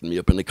and picking me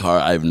up in the car.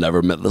 I've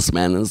never met this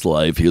man in his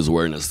life. He was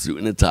wearing a suit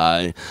and a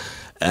tie.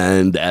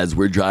 And as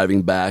we're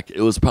driving back,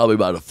 it was probably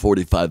about a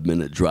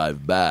 45-minute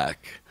drive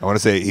back. I want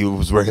to say he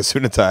was wearing a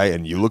suit and tie,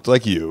 and you looked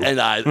like you. And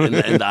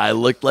I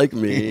looked like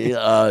me,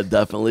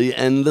 definitely.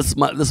 And this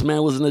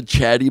man was in a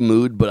chatty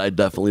mood, but I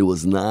definitely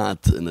was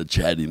not in a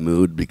chatty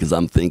mood because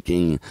I'm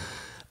thinking,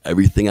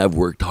 everything I've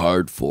worked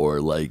hard for,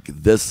 like,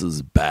 this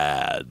is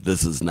bad.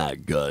 This is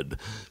not good.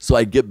 So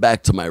I get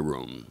back to my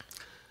room.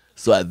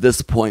 So at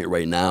this point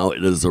right now,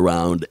 it is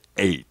around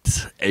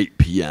 8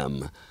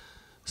 p.m.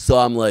 So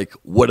I'm like,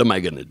 what am I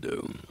going to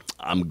do?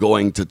 I'm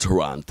going to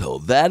Toronto.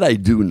 That I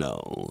do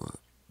know.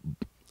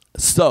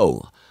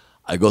 So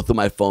I go through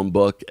my phone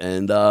book,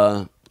 and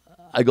I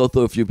go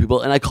through a few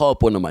people, and I call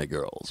up one of my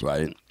girls,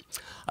 right?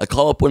 I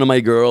call up one of my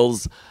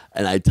girls,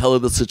 and I tell her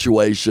the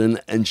situation,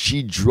 and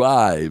she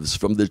drives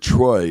from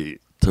Detroit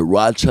to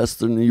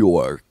Rochester, New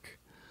York,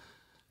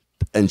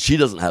 and she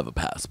doesn't have a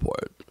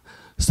passport.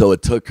 So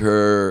it took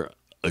her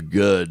a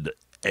good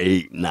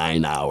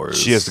 8-9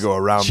 hours. She has to go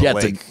around the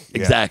lake.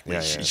 Exactly.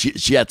 Yeah.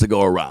 She had to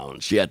go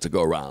around.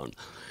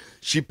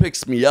 She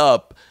picks me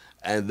up,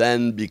 and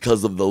then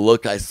because of the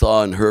look I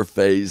saw in her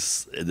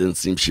face, it didn't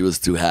seem she was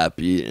too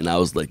happy, and I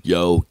was like,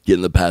 yo, get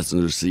in the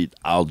passenger seat.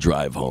 I'll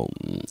drive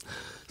home.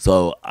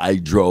 So I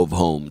drove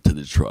home to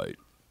Detroit.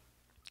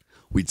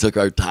 We took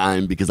our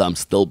time because I'm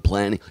still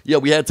planning. Yeah,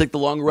 we had to take the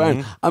long ride.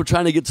 Mm-hmm. I'm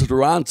trying to get to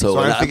Toronto. So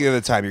I'm thinking of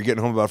the time. You're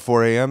getting home about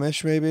 4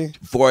 a.m.-ish, maybe?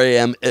 4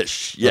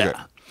 a.m.-ish,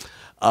 yeah.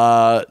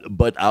 Okay.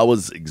 But I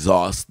was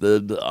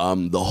exhausted. The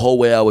whole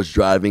way I was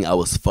driving, I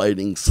was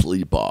fighting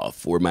sleep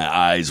off, where my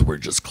eyes were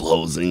just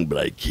closing, but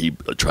I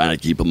keep trying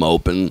to keep them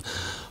open.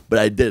 But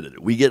I did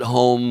it. We get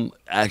home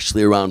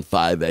actually around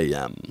 5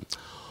 a.m.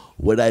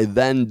 What I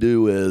then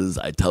do is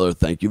I tell her,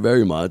 thank you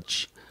very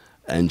much,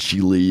 and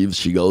she leaves.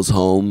 She goes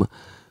home.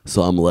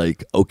 So I'm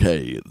like,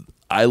 okay,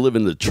 I live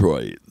in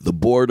Detroit. The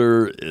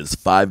border is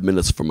 5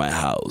 minutes from my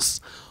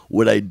house.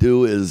 What I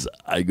do is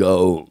I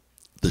go,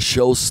 the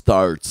show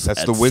starts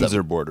That's at the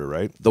Windsor border,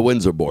 right? The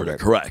Windsor border,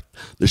 okay. Correct.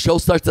 The show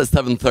starts at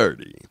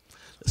 7:30.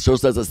 The show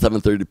starts at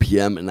 7:30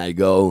 p.m., and I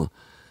go,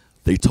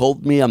 they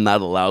told me I'm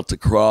not allowed to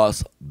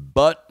cross,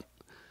 but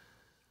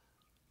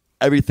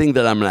everything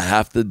that I'm going to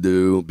have to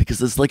do,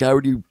 because it's like I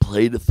already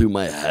played it through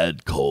my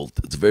head, Colt.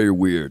 It's very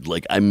weird.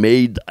 Like I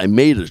made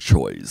a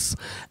choice.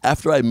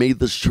 After I made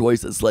this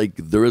choice, it's like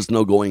there is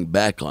no going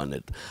back on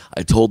it.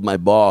 I told my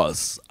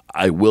boss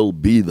I will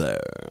be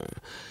there.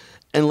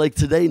 And like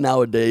today,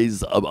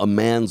 nowadays, a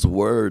man's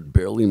word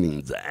barely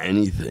means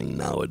anything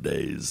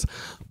nowadays.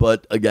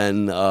 But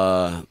again,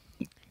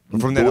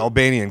 from that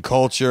Albanian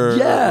culture,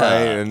 yeah,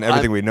 right, and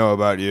everything we know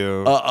about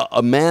you.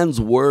 A man's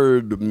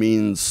word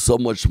means so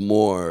much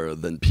more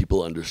than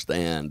people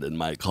understand in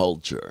my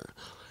culture.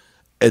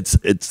 It's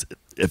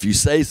if you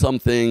say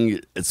something,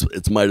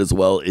 it's might as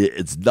well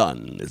it's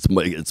done. It's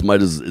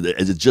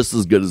just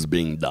as good as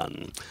being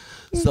done.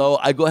 So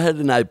I go ahead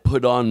and I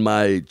put on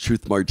my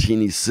Truth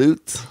Martini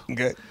suit.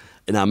 Okay.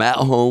 And I'm at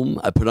home.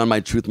 I put on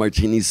my Truth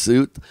Martini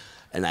suit,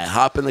 and I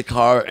hop in the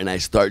car and I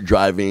start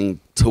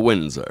driving to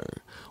Windsor,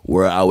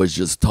 where I was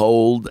just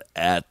told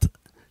at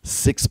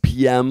 6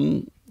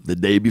 p.m. the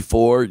day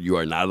before, you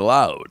are not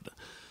allowed.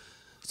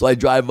 So I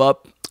drive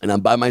up, and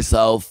I'm by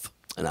myself,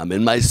 and I'm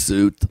in my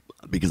suit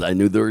because I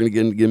knew they were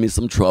going to give me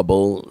some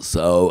trouble.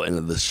 So,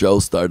 and the show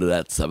started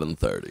at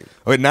 7:30.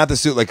 Wait, not the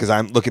suit, like, because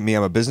I'm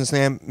a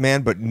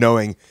businessman, but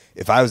knowing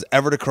if I was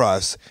ever to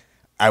cross,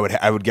 I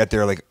would get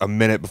there like a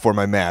minute before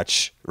my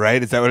match,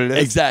 right? Is that what it is?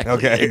 Exactly.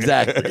 Okay.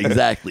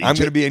 Exactly. I'm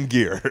going to be in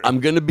gear.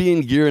 I'm going to be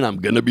in gear, and I'm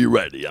going to be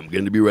ready. I'm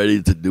going to be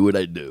ready to do what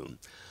I do.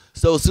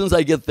 So as soon as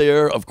I get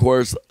there, of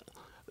course,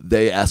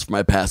 they ask for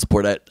my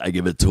passport. I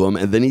give it to him,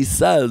 and then he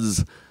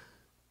says,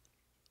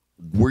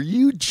 "Were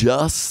you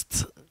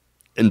just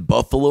in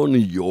Buffalo, New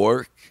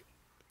York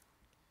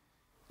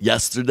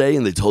yesterday,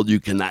 and they told you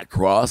cannot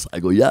cross?" I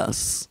go,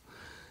 "Yes."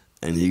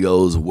 And he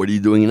goes, "What are you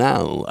doing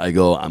now?" I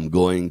go, "I'm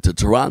going to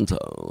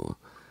Toronto."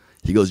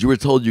 He goes, "You were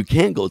told you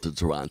can't go to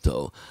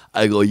Toronto."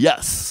 I go,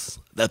 "Yes,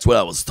 that's what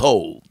I was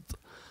told.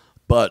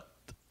 But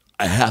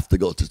I have to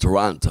go to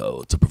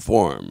Toronto to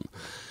perform."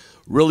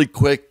 Really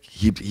quick,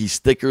 he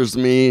stickers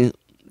me,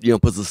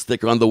 puts a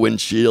sticker on the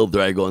windshield.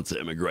 There I go into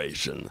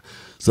immigration.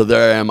 So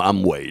there I am,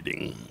 I'm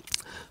waiting.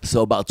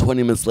 So about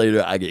 20 minutes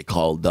later, I get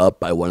called up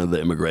by one of the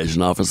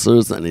immigration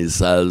officers, and he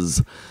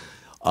says,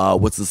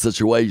 "What's the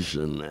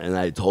situation?" And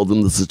I told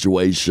him the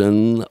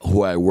situation,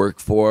 who I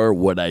work for,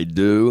 what I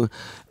do,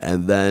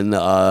 and then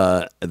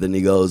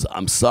he goes,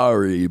 "I'm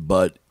sorry,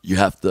 but you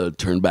have to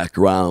turn back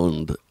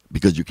around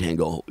because you can't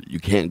go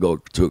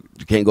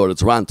to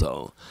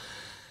Toronto."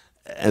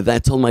 And then I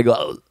told him, I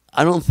go,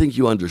 "I don't think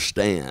you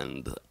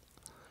understand.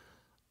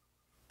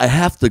 I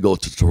have to go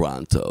to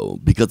Toronto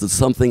because it's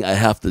something I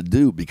have to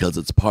do because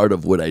it's part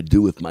of what I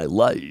do with my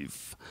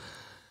life."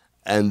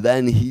 And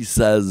then he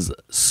says,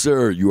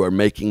 "Sir, you are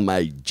making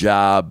my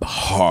job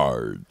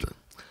hard."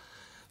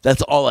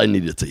 That's all I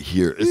needed to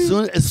hear.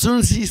 As soon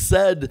as he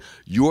said,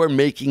 "You're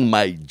making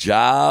my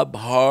job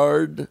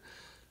hard,"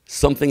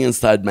 something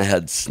inside my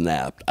head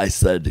snapped. I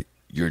said,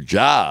 "Your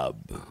job?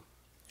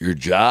 Your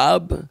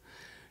job?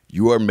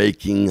 You are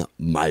making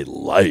my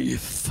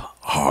life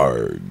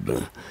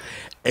hard."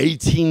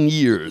 18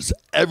 years,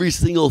 every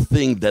single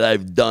thing that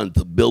I've done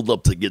to build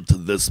up to get to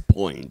this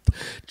point.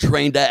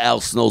 Trained at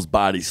Al Snow's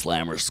Body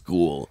Slammer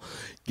School.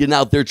 Getting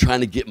out there trying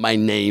to get my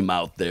name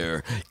out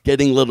there.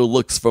 Getting little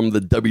looks from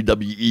the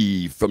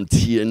WWE, from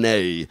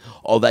TNA,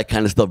 all that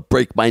kind of stuff.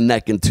 Break my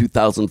neck in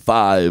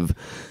 2005,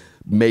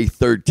 May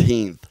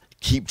 13th.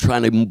 Keep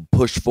trying to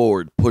push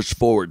forward.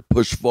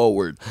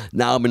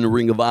 Now I'm in the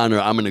Ring of Honor.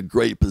 I'm in a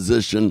great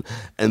position.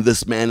 And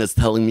this man is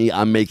telling me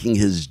I'm making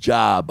his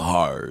job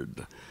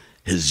hard.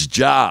 His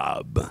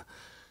job.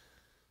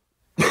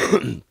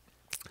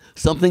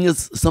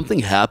 Something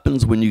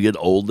happens when you get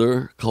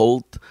older,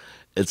 Colt.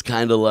 It's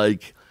kind of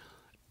like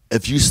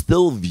if you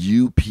still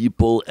view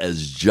people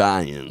as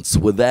giants,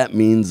 what that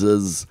means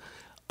is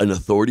an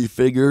authority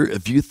figure.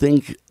 If you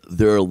think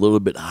they're a little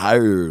bit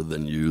higher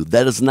than you,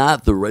 that is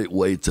not the right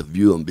way to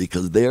view them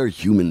because they are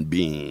human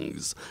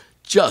beings,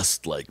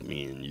 just like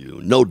me and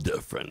you, no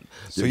different.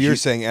 So you're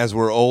saying as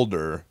we're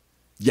older...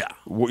 Yeah.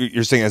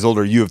 You're saying as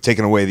older, you have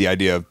taken away the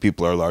idea of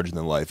people are larger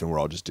than life and we're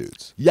all just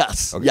dudes.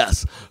 Yes, okay.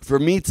 Yes. For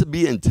me to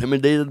be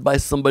intimidated by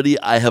somebody,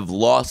 I have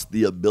lost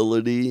the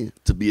ability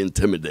to be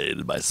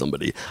intimidated by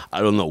somebody.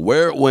 I don't know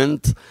where it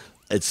went.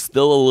 It's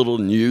still a little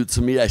new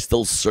to me. I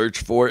still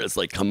search for it. It's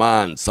like, come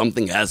on,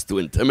 something has to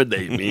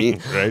intimidate me.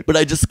 Right. But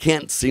I just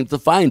can't seem to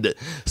find it.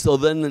 So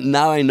then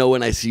now I know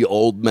when I see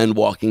old men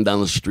walking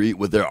down the street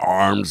with their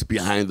arms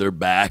behind their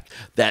back,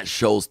 that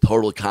shows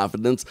total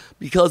confidence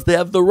because they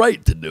have the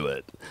right to do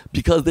it.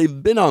 Because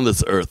they've been on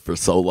this earth for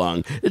so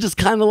long. It's just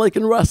kind of like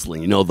in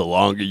wrestling. The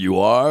longer you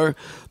are,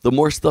 the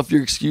more stuff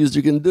you're excused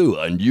you can do.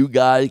 A new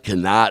guy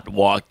cannot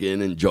walk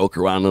in and joke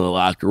around in the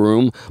locker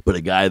room, but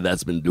a guy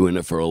that's been doing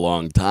it for a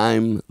long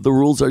time, the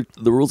rules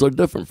are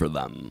different for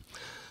them.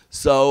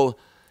 So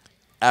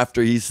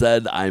after he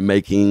said I'm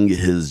making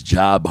his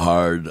job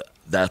hard,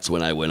 that's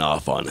when I went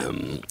off on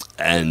him.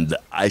 And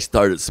I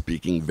started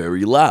speaking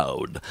very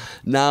loud.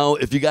 Now,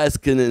 if you guys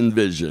can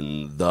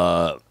envision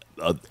the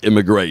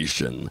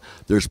immigration,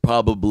 there's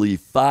probably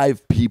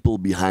 5 people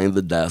behind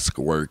the desk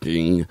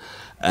working,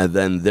 and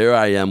then there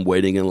I am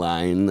waiting in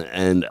line,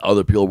 and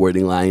other people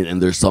waiting in line, and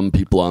there's some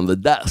people on the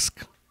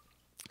desk.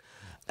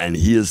 And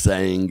he is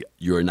saying,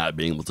 "You're not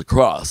being able to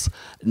cross."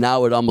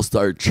 Now it almost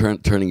started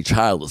turning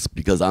childish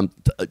because I'm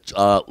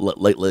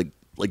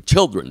like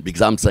children,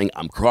 because I'm saying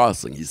I'm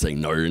crossing. He's saying,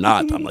 "No, you're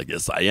not." I'm like,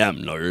 "Yes, I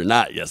am." "No, you're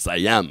not." "Yes, I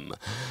am."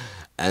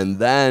 And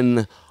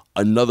then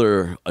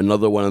another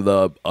one of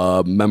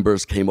the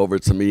members came over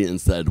to me and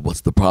said,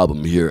 "What's the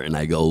problem here?" And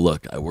I go,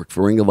 "Look, I work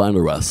for Ring of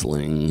Honor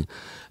Wrestling."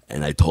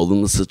 And I told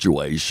him the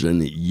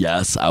situation.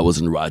 Yes, I was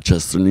in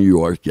Rochester, New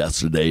York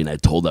yesterday, and I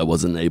told I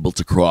wasn't able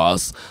to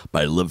cross,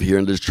 but I live here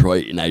in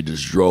Detroit, and I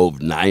just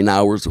drove 9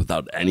 hours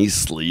without any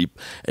sleep,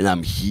 and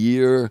I'm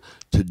here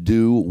to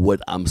do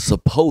what I'm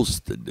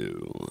supposed to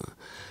do.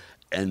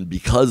 And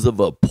because of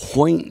a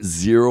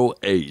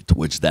 .08,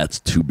 which that's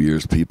 2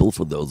 beers, people,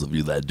 for those of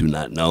you that do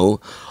not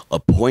know, a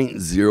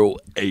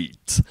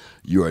 .08,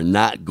 you are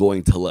not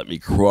going to let me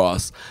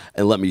cross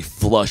and let me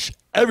flush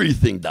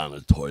everything down the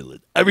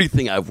toilet,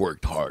 everything I've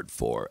worked hard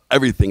for,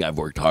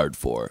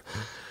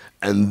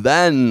 And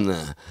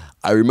then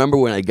I remember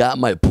when I got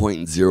my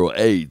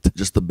 .08,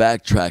 just to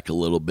backtrack a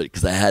little bit,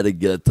 because I had to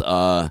get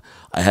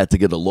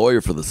a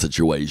lawyer for the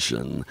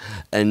situation.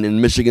 And in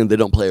Michigan, they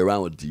don't play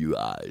around with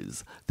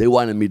DUIs. They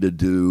wanted me to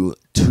do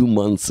 2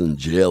 months in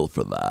jail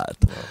for that.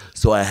 Wow.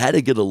 So I had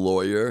to get a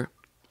lawyer.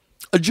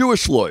 A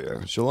Jewish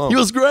lawyer. Shalom. He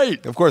was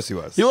great. Of course he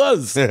was. He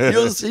was.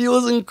 He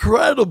was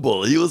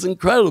incredible. He was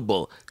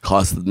incredible.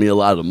 Costed me a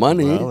lot of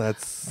money. Well,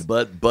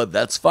 but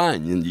that's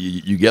fine.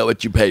 You get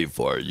what you pay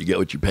for.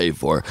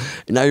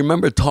 And I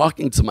remember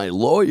talking to my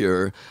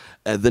lawyer,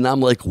 and then I'm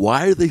like,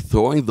 why are they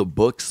throwing the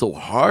book so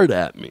hard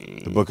at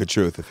me? The book of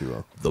truth, if you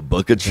will. The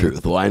book of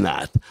truth. Why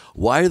not?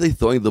 Why are they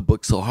throwing the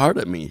book so hard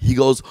at me? He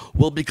goes,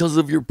 well, because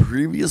of your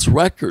previous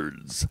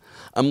records.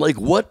 I'm like,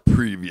 what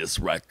previous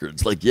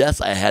records? Like,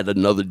 yes, I had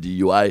another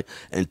DUI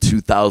in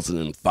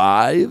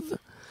 2005,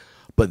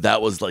 but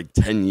that was like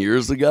 10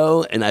 years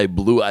ago, and I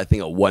blew, I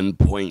think, a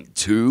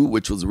 1.2,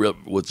 which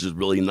is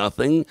really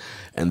nothing.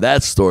 And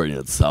that story in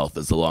itself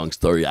is a long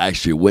story. I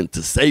actually went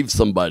to save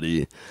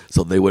somebody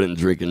so they wouldn't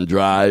drink and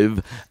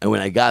drive. And when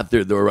I got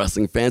there were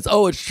wrestling fans.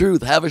 Oh, it's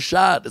truth. Have a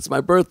shot. It's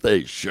my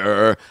birthday.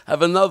 Sure.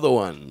 Have another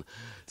one.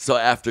 So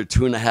after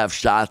 2.5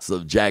 shots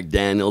of Jack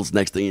Daniels,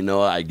 next thing you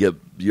know, I get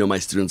my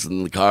students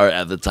in the car.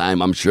 At the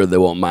time, I'm sure they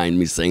won't mind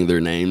me saying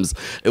their names.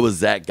 It was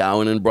Zach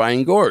Gowen and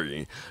Brian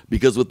Gorey.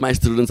 Because with my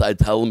students, I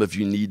tell them if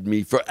you need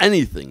me for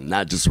anything,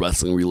 not just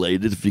wrestling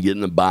related, if you get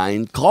in a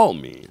bind, call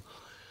me.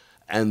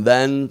 And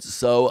then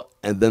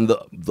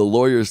the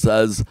lawyer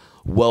says,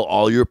 well,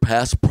 all your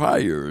past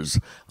priors,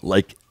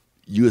 like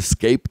you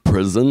escaped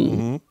prison.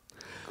 Mm-hmm.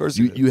 Of course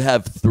you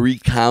have 3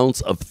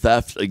 counts of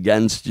theft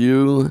against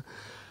you.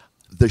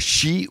 The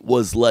sheet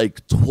was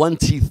like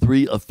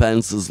 23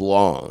 offenses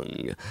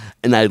long.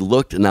 And I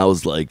looked and I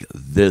was like,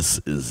 this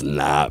is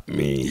not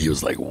me. He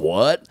was like,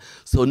 what?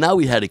 So now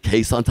we had a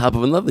case on top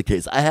of another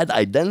case. I had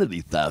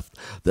identity theft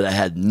that I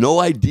had no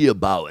idea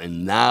about,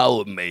 and now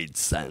it made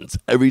sense.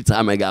 Every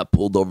time I got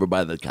pulled over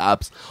by the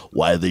cops,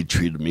 why they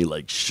treated me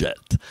like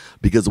shit.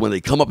 Because when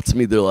they come up to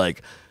me, they're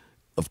like,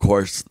 of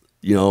course,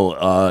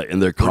 in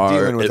their car. We're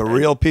dealing with a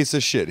real piece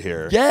of shit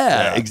here.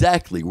 Yeah,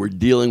 exactly. We're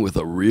dealing with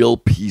a real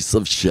piece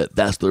of shit.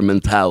 That's their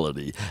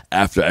mentality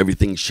after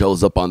everything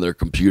shows up on their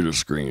computer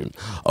screen.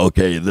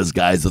 Okay, this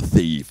guy's a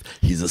thief.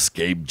 He's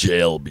escaped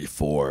jail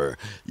before.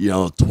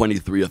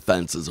 23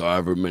 offenses,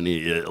 however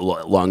many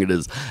long it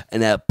is.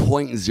 And at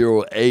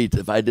 .08,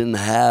 if I didn't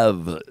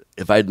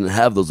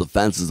have those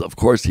offenses, of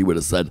course he would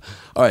have said,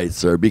 all right,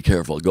 sir, be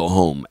careful, go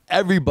home.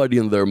 Everybody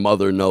and their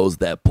mother knows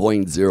that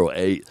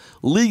 .08,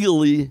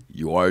 legally,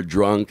 you are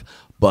drunk,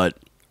 but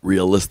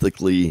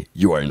realistically,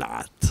 you are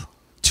not.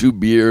 2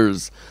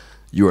 beers,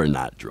 you are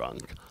not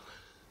drunk.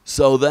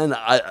 So then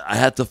I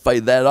had to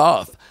fight that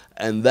off.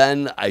 And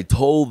then I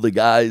told the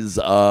guys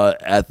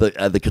at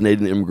the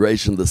Canadian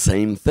Immigration the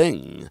same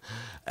thing.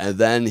 And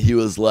then he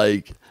was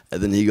like,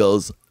 and then he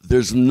goes,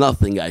 there's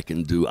nothing I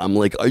can do. I'm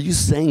like, are you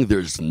saying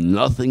there's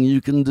nothing you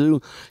can do?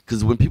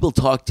 Because when people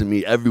talk to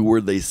me, every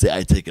word they say,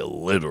 I take it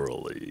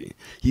literally.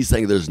 He's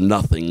saying there's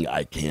nothing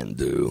I can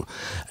do.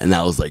 And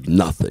I was like,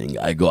 nothing.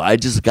 I go, I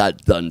just got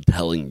done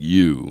telling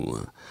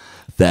you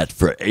that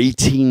for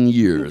 18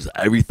 years,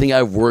 everything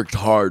I've worked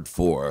hard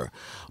for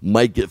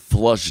might get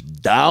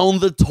flushed down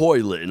the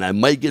toilet, and I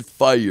might get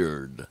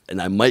fired,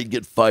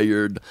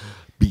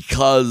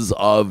 because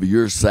of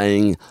your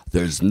saying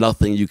there's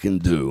nothing you can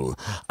do.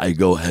 I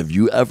go, have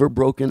you ever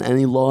broken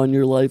any law in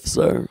your life,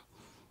 sir?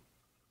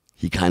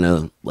 He kind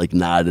of like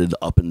nodded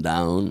up and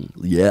down.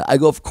 Yeah. I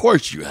go, of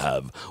course you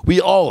have.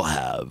 We all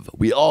have.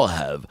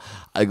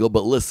 I go,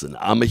 but listen,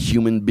 I'm a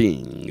human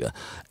being,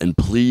 and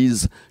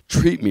please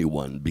treat me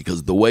one,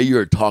 because the way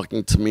you're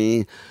talking to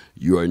me,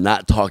 you are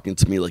not talking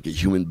to me like a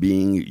human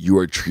being. You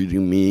are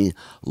treating me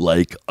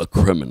like a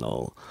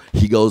criminal.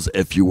 He goes,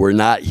 if you were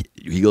not,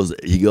 he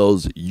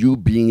goes, you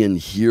being in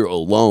here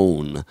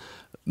alone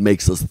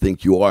makes us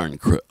think you are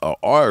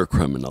a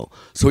criminal.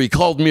 So he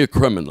called me a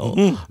criminal.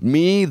 Mm-hmm.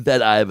 Me,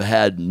 that I've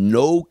had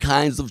no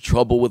kinds of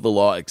trouble with the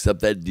law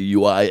except that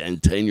DUI,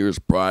 and 10 years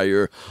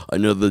prior,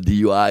 another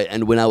DUI,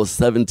 and when I was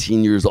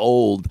 17 years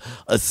old,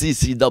 a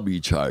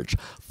CCW charge.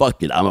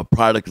 Fuck it, I'm a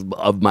product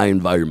of my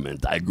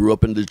environment. I grew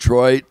up in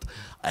Detroit.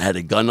 I had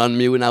a gun on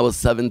me when I was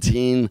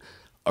 17.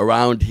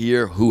 Around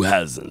here, who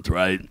hasn't,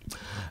 right?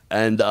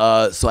 And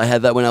so I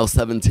had that when I was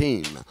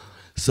 17.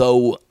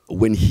 So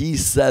when he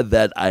said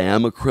that I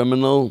am a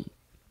criminal,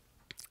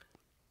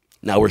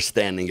 now we're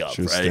standing up,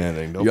 True right?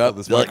 standing. Don't pull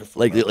this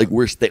microphone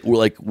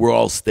like we're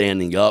all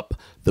standing up.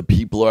 The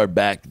people are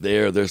back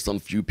there. There's some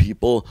few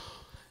people.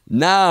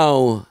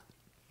 Now,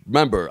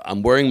 remember,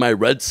 I'm wearing my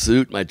red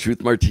suit, my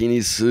Truth Martini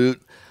suit.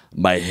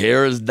 My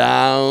hair is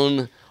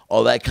down,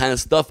 all that kind of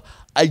stuff.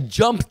 I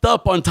jumped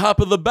up on top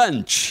of the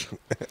bench.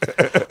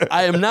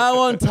 I am now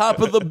on top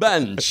of the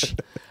bench.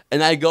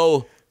 And I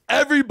go,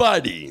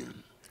 everybody,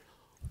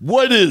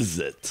 what is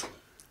it?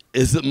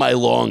 Is it my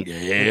long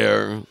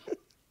hair?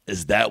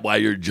 Is that why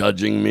you're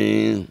judging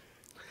me?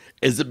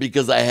 Is it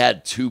because I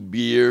had 2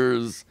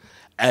 beers?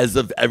 As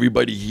if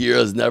everybody here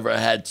has never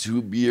had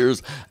 2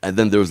 beers. And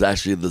then there was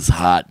actually this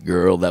hot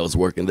girl that was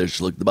working there.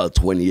 She looked about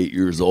 28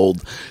 years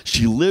old.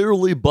 She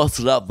literally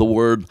busted out the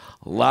word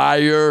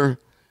liar.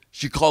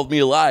 She called me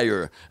a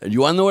liar. And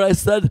you want to know what I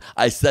said?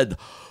 I said,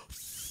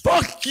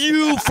 fuck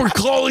you for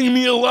calling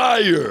me a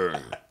liar.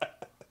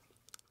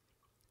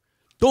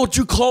 Don't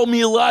you call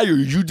me a liar.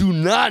 You do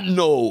not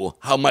know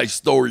how my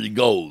story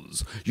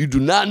goes. You do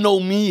not know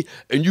me,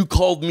 and you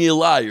called me a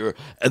liar.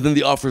 And then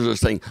the officers are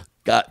saying,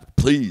 God,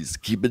 please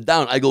keep it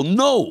down. I go,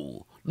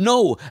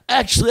 no,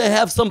 actually I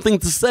have something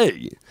to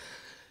say.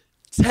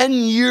 10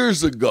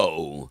 years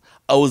ago,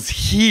 I was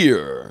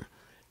here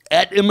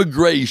at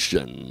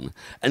immigration,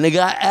 and I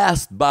got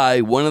asked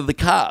by one of the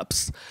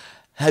cops,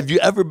 have you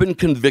ever been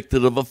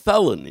convicted of a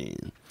felony?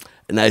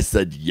 And I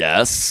said,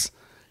 yes.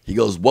 He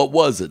goes, what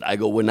was it? I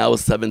go, when I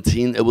was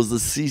 17, it was a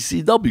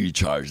CCW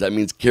charge. That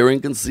means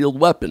carrying concealed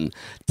weapon.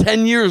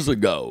 10 years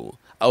ago,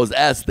 I was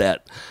asked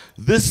that.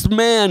 This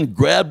man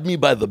grabbed me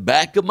by the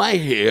back of my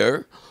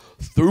hair,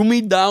 threw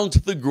me down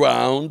to the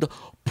ground,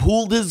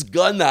 pulled his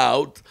gun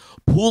out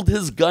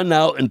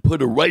and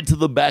put it right to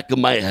the back of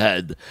my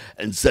head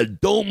and said,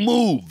 don't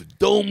move,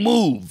 don't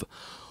move.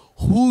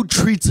 Who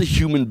treats a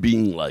human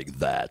being like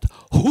that?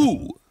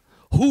 Who?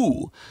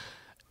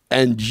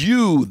 And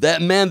you,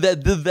 that man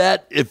that did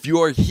that, if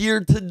you're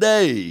here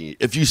today,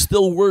 if you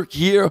still work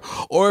here,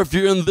 or if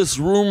you're in this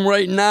room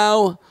right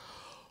now,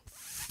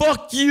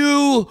 fuck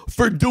you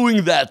for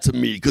doing that to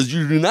me, because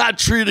you do not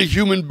treat a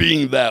human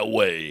being that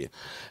way.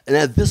 And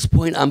at this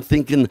point, I'm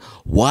thinking,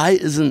 why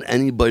isn't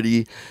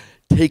anybody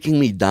taking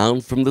me down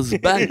from this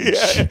bench?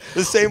 Yeah,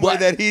 the same way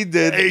that he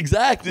did.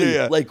 Exactly.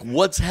 Yeah. Like,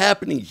 what's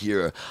happening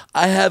here?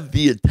 I have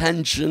the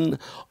attention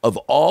of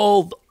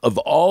all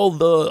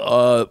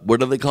the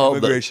what are they called?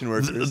 Immigration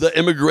workers. The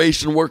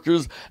immigration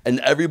workers,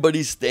 and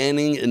everybody's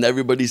standing there.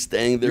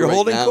 You're right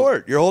holding now.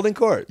 court. You're holding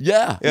court.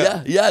 Yeah,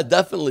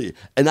 definitely.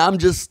 And I'm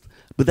just.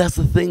 But that's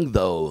the thing,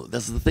 though.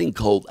 That's the thing,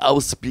 Colt. I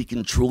was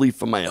speaking truly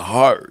from my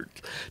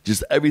heart,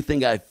 just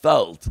everything I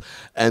felt.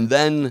 And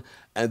then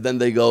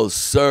they go,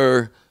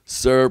 sir,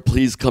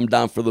 please come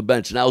down for the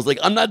bench. And I was like,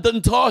 I'm not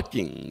done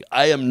talking.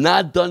 I am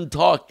not done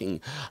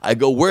talking. I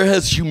go, where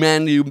has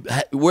humanity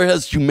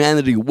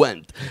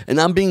went?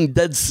 And I'm being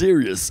dead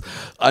serious.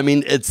 I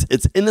mean, it's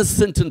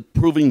innocent until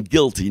proven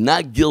guilty,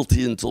 not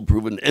guilty until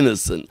proven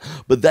innocent.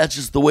 But that's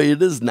just the way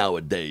it is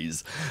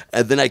nowadays.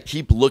 And then I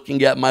keep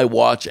looking at my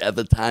watch at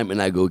the time, and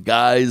I go,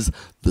 guys,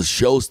 the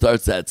show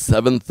starts at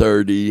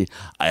 7:30.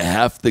 I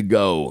have to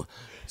go.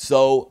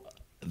 So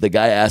the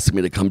guy asked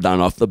me to come down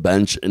off the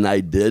bench, and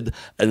I did.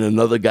 And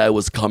another guy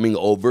was coming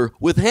over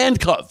with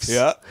handcuffs.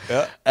 Yeah.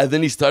 And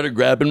then he started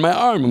grabbing my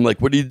arm. I'm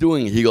like, what are you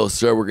doing? He goes,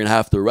 sir, we're going to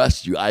have to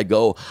arrest you. I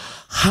go,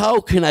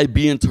 how can I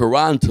be in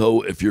Toronto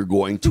if you're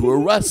going to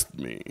arrest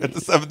me? At the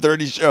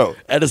 7:30 show.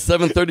 At a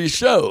 7:30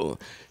 show.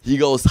 He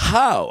goes,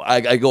 how?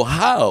 I go,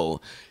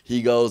 how?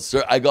 He goes,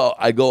 sir, I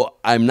go,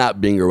 I'm not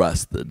being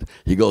arrested.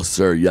 He goes,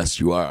 sir, yes,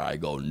 you are. I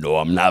go, no,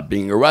 I'm not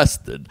being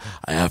arrested.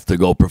 I have to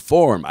go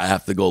perform. I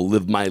have to go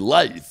live my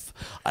life.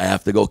 I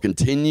have to go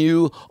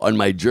continue on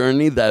my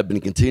journey that I've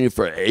been continuing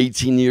for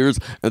 18 years,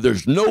 and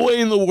there's no way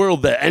in the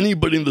world that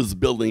anybody in this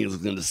building is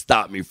going to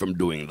stop me from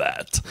doing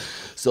that.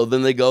 So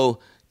then they go,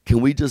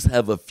 can we just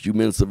have a few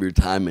minutes of your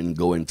time and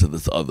go into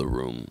this other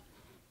room?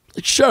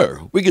 Like,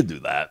 sure, we could do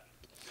that.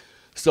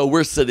 So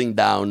we're sitting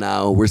down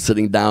now. We're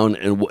sitting down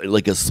in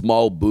like a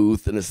small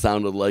booth, and it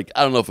sounded like,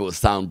 I don't know if it was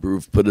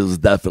soundproof, but it was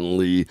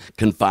definitely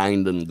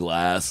confined in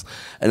glass.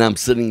 And I'm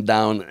sitting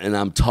down, and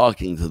I'm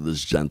talking to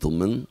this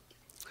gentleman.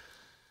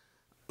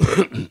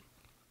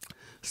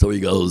 So he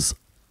goes,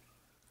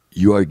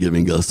 you are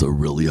giving us a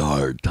really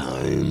hard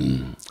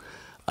time.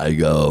 I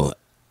go,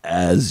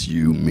 as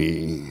you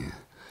me.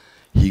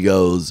 He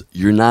goes,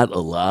 you're not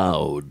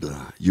allowed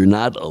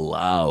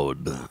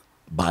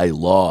by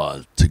law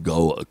to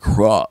go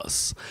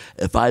across.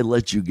 If I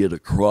let you get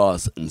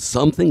across and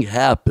something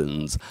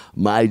happens,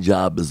 my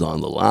job is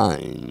on the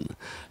line.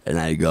 And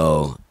I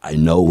go, I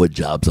know what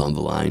jobs on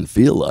the line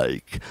feel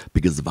like,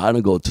 because if I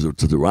don't go to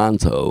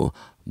Toronto,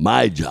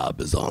 my job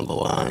is on the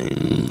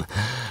line.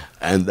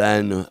 And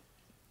then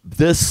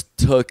this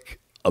took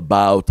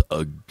about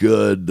a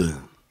good,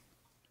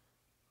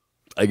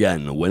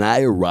 again, when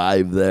I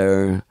arrived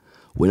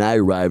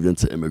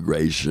into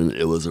immigration,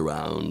 it was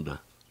around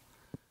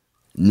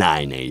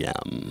 9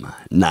 a.m.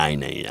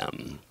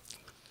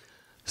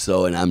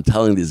 So, and I'm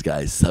telling these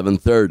guys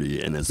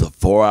 7:30, and it's a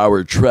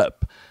 4-hour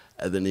trip.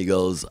 And then he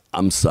goes,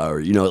 "I'm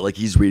sorry," like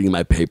he's reading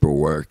my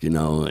paperwork,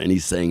 and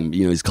he's saying,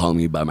 he's calling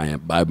me by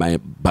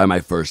my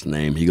first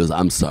name. He goes,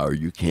 "I'm sorry,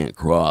 you can't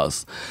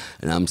cross,"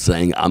 and I'm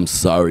saying, "I'm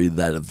sorry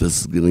that if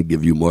this is gonna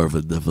give you more of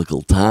a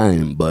difficult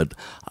time, but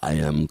I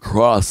am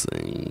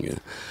crossing."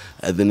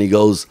 And then he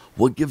goes,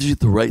 "What gives you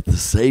the right to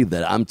say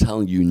that? I'm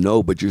telling you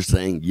no, but you're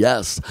saying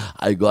yes."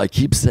 I go, "I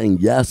keep saying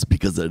yes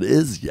because it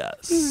is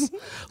yes."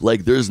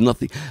 Like there's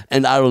nothing,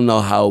 and I don't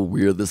know how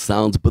weird this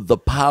sounds, but the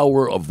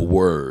power of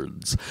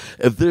words.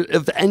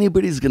 If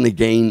anybody's gonna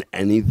gain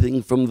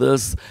anything from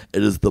this,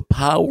 it is the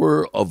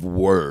power of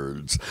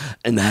words.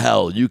 And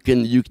hell, you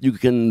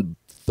can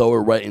throw it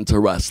right into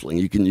wrestling.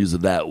 You can use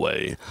it that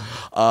way.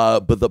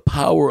 But the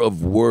power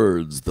of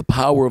words, the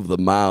power of the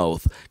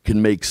mouth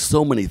can make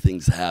so many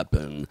things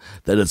happen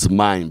that it's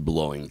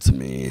mind-blowing to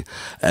me.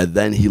 And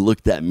then he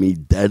looked at me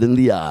dead in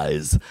the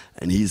eyes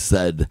and he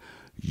said,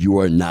 "You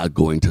are not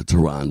going to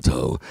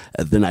Toronto."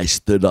 And then I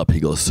stood up. He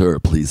goes, "Sir,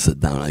 please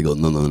sit down." I go,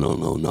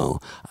 No.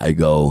 I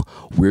go,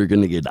 "We're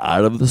going to get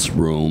out of this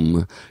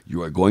room.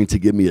 You are going to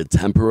give me a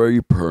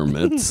temporary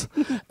permit."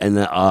 And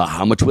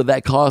how much would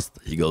that cost?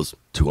 He goes,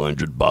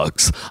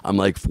 $200. I'm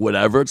like,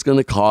 "Whatever it's going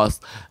to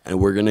cost, and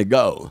we're going to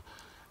go."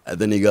 And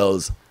then he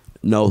goes,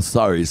 "No,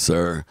 sorry,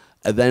 sir."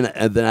 And then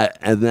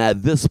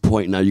at this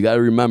point, now you got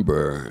to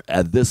remember,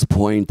 at this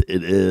point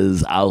it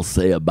is, I'll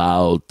say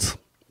about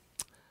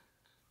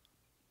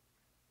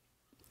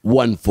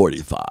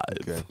 1:45.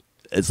 Okay.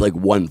 It's like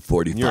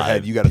 1:45. In your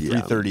head, you got a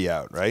PM. 3:30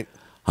 out, right?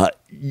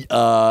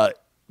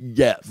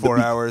 Yeah. 4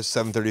 hours,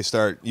 7:30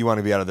 start. You want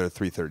to be out of there at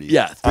 3:30.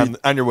 Yeah,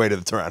 on your way to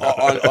the Toronto.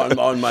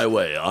 on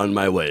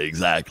my way,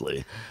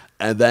 exactly.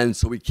 And then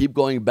so we keep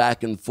going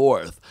back and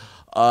forth.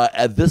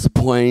 At this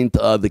point,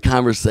 the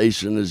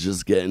conversation is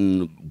just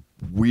getting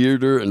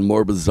weirder and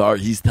more bizarre.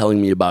 He's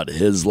telling me about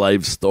his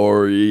life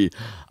story.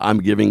 I'm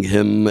giving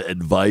him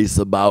advice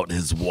about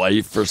his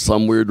wife for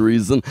some weird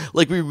reason.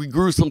 Like we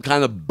grew some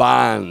kind of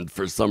bond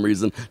for some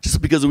reason,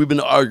 just because we've been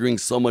arguing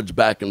so much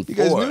back and You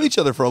forth. guys knew each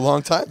other for a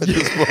long time at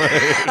this point.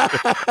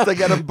 It's like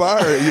at a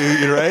bar,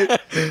 you right?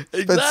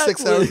 Exactly. Spent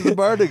 6 hours at the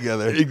bar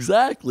together.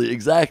 Exactly.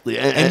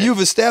 And you've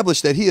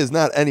established that he is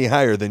not any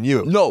higher than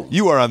you. No.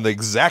 You are on the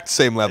exact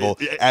same level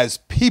as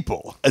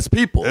people. As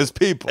people.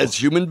 As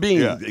human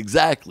beings. Yeah.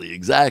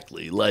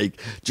 Exactly.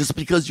 Like, just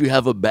because you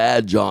have a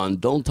badge on,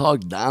 don't talk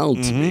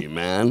down to me,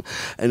 man.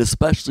 And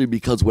especially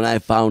because when I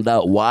found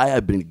out why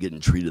I've been getting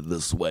treated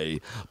this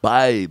way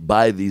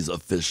by these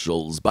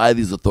officials, by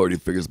these authority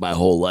figures my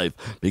whole life,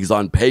 because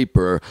on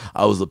paper,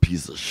 I was a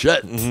piece of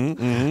shit, but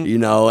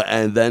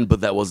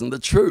that wasn't the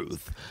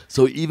truth.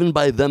 So even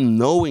by them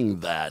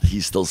knowing that,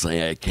 he's still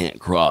saying I can't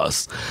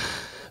cross.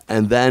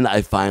 And then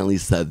I finally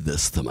said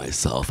this to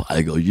myself.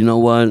 I go, you know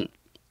what?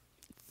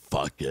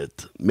 Fuck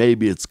it.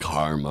 Maybe it's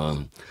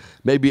karma.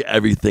 Maybe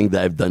everything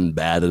that I've done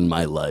bad in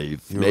my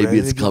life. Maybe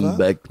it's come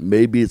back.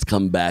 Maybe it's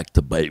come back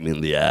to bite me in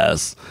the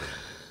ass.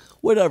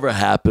 Whatever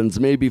happens,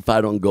 maybe if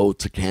I don't go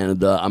to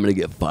Canada, I'm gonna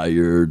get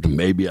fired.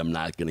 Maybe I'm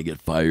not gonna get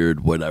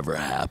fired. Whatever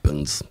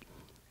happens,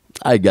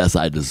 I guess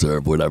I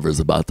deserve whatever's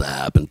about to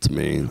happen to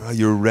me.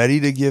 You're ready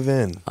to give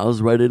in. I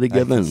was ready to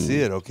give in. I can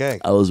see it. Okay.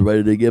 I was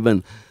ready to give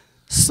in.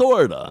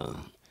 Sorta.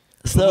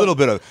 So, A little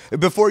bit of.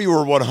 Before you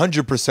were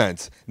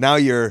 100%. Now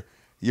you're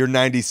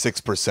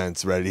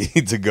 96% ready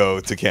to go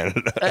to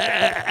Canada.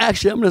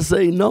 Actually, I'm going to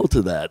say no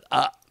to that.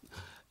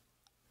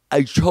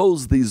 I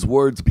chose these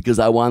words because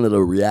I wanted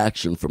a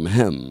reaction from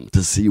him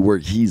to see where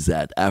he's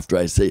at after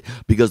I say,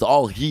 because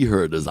all he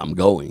heard is I'm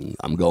going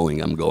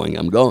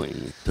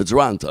to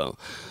Toronto.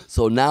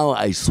 So now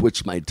I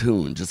switched my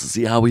tune just to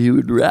see how he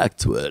would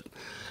react to it.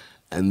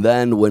 And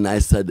then when I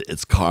said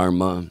it's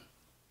karma,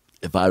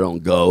 if I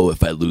don't go,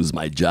 if I lose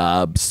my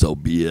job, so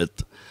be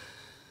it.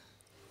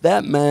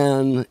 That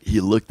man,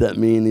 he looked at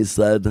me and he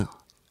said,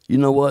 you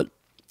know what?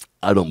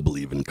 I don't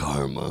believe in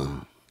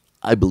karma.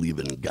 I believe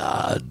in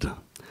God.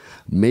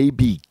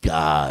 Maybe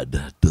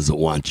God doesn't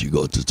want you to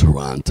go to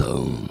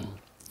Toronto.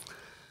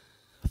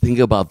 Think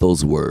about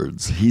those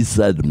words. He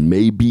said,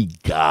 maybe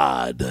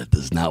God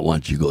does not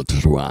want you to go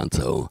to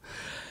Toronto.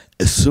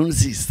 As soon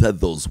as he said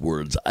those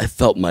words, I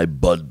felt my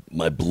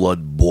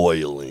blood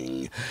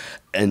boiling.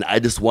 And I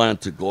just wanted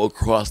to go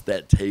across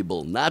that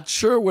table, not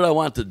sure what I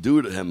wanted to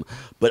do to him,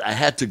 but I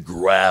had to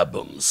grab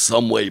him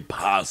some way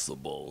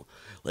possible.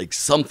 Like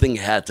something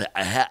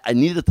I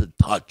needed to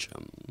touch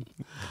him.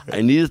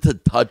 I needed to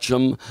touch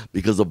him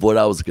because of what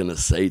I was going to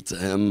say to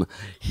him.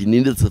 He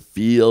needed to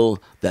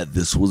feel that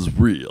this was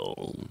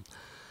real.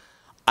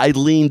 I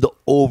leaned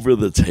over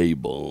the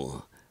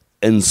table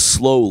and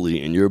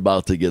slowly, and you're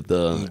about to get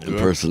the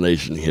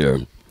impersonation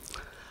here,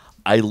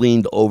 I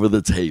leaned over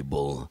the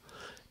table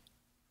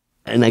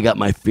and I got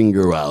my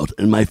finger out,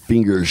 and my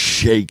finger is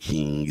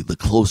shaking the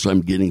closer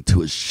I'm getting to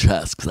his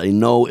chest, because I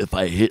know if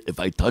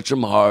I touch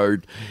him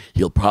hard,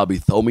 he'll probably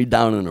throw me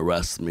down and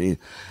arrest me.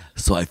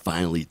 So I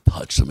finally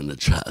touched him in the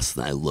chest,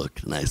 and I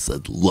looked, and I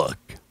said,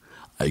 look,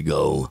 I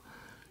go,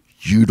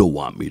 you don't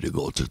want me to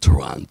go to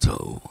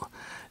Toronto.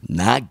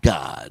 Not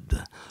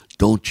God.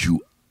 Don't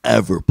you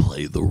ever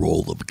play the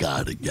role of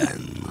God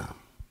again.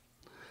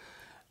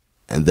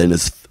 And then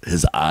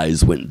his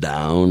eyes went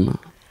down,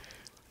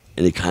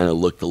 and he kind of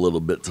looked a little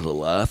bit to the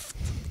left,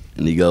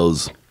 and he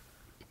goes,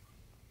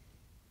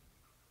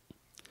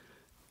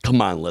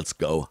 come on, let's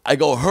go. I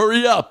go,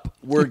 hurry up.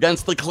 We're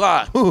against the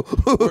clock. I go,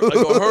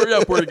 hurry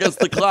up. We're against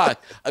the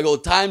clock. I go,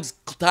 time's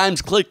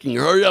clicking.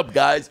 Hurry up,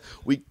 guys.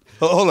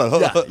 Hold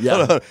on.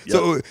 Yeah.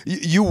 So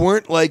you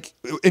weren't like,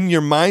 in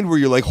your mind, were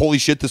you like, holy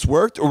shit, this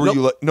worked? Or were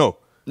you like, no,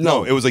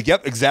 it was like,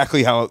 yep,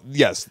 exactly how,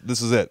 yes,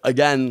 this is it.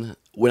 Again,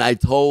 when I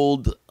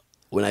told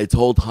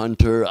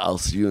Hunter, I'll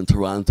see you in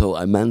Toronto,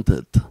 I meant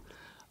it.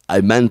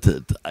 I meant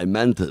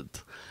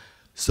it.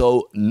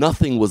 So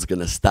nothing was going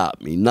to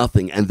stop me,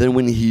 nothing. And then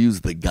when he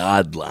used the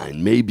God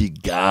line, maybe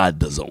God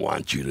doesn't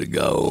want you to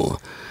go.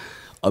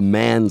 A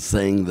man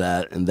saying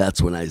that, and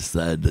that's when I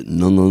said,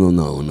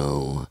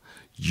 no.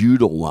 You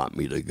don't want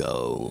me to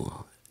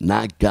go.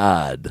 Not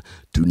God.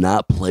 Do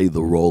not play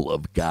the role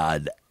of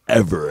God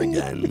ever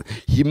again.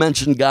 He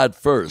mentioned God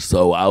first,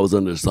 so I was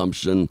under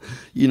assumption,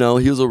 he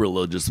was a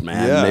religious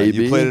man,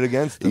 maybe. You played it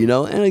against him.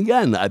 And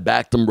again, I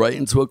backed him right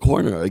into a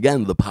corner.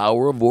 Again, the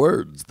power of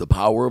words,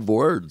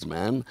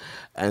 man.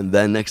 And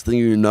then next thing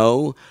you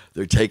know,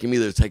 they're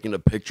taking a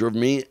picture of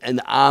me,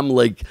 and I'm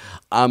like,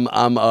 I'm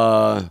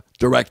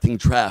directing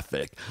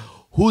traffic.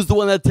 Who's the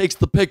one that takes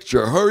the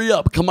picture? Hurry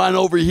up. Come on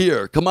over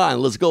here. Come on,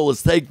 let's go.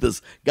 Let's take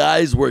this.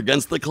 Guys, we're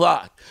against the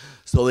clock.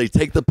 So they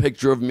take the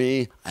picture of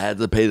me. I had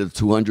to pay the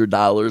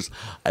 $200.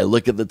 I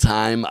look at the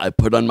time. I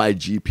put on my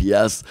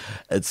GPS.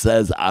 It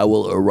says I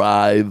will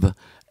arrive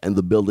in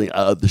the building.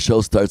 The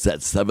show starts at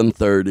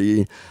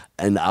 7:30.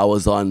 And I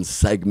was on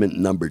segment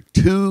number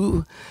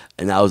 2.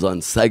 And I was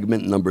on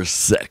segment number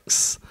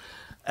 6.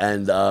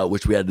 And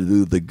which we had to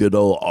do the good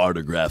old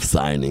autograph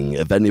signing.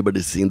 If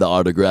anybody's seen the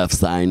autograph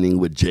signing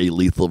with Jay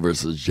Lethal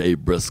versus Jay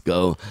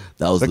Briscoe,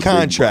 that was the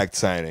contract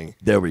signing.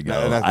 There we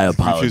go. I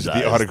apologize.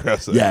 The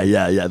autograph signing.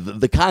 Yeah.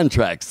 The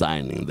contract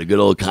signing, the good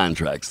old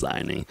contract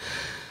signing.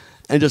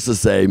 And just to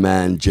say,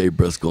 man, Jay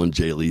Briscoe and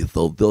Jay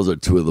Lethal, those are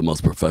two of the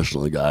most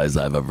professional guys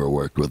I've ever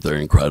worked with. They're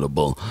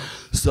incredible.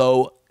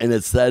 So, and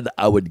it said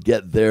I would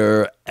get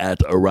there at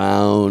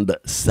around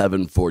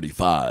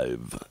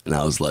 7:45, and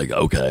I was like,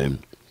 okay.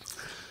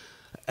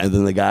 And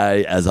then the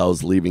guy, as I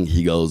was leaving,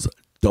 he goes,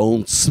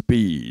 don't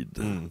speed.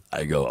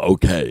 I go,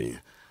 okay.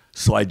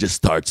 So I just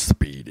start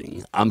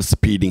speeding. I'm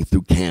speeding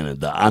through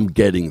Canada. I'm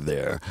getting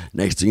there.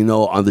 Next thing you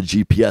know, on the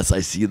GPS, I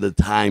see the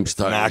time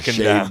starting to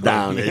shave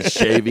down. It's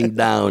shaving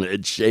down.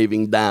 It's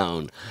shaving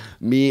down.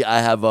 Me, I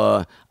have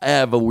a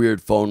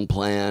weird phone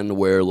plan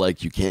where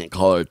like you can't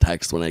call or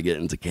text when I get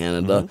into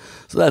Canada.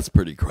 So that's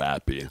pretty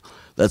crappy.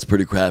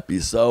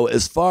 So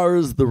as far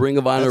as the Ring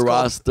of Honor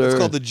roster, it's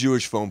called the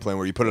Jewish phone plan,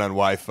 where you put it on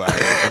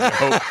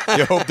Wi-Fi.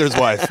 you hope there's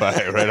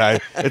Wi-Fi, right? I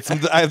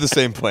have the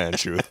same plan,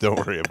 Truth. Don't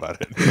worry about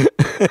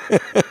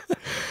it.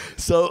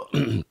 So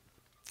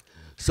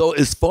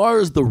as far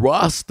as the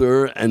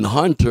roster and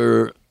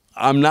Hunter,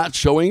 I'm not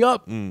showing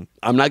up. I'm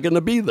not going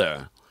to be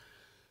there.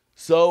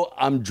 So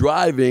I'm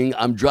driving,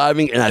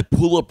 and I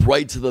pull up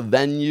right to the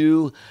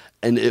venue.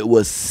 And it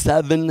was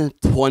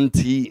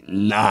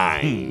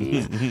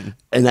 7:29,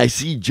 and I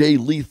see Jay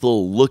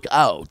Lethal look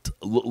out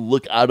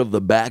of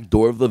the back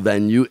door of the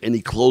venue, and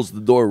he closed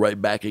the door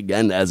right back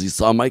again as he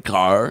saw my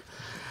car.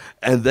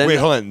 And then, wait,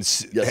 hold on.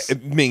 Yes. I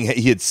mean,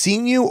 he had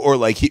seen you, or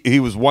like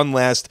he was one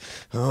last,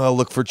 I'll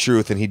look for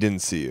truth, and he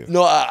didn't see you?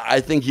 No,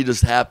 I think he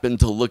just happened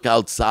to look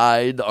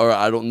outside, or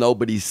I don't know,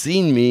 but he's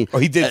seen me. Oh,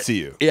 he did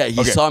see you. Yeah,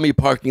 he saw me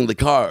parking the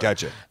car.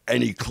 Gotcha.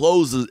 And he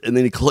closes, and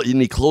then he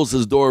closes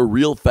his door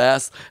real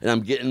fast, and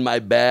I'm getting my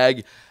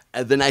bag.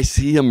 And then I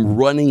see him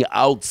running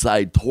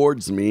outside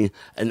towards me.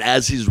 And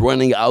as he's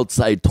running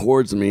outside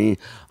towards me,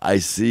 I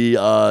see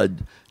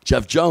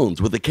Jeff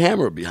Jones with a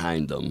camera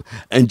behind him.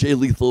 And Jay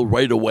Lethal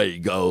right away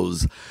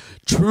goes,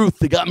 Truth,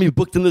 they got me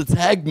booked in the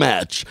tag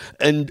match.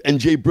 And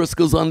Jay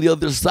Briscoe's on the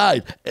other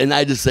side. And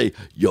I just say,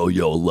 yo,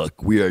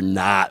 look, we are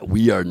not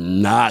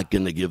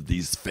going to give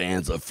these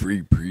fans a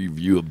free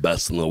preview of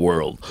Best in the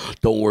World.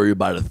 Don't worry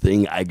about a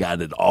thing. I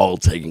got it all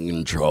taken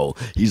control.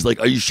 He's like,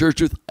 are you sure,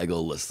 Truth? I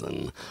go,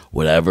 listen,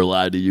 would I ever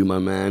lie to you, my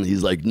man?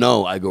 He's like,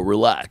 no. I go,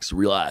 relax.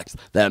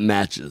 That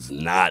match is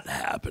not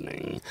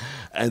happening.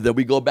 And then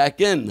we go back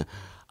in.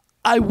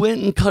 I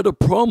went and cut a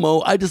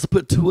promo. I just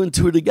put 2 and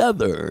 2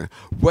 together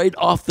right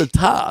off the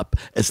top.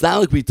 It's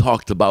not like we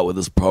talked about what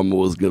this promo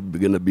was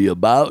going to be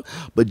about,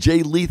 but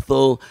Jay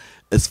Lethal,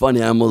 it's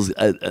funny,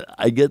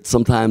 I get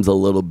sometimes a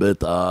little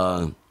bit,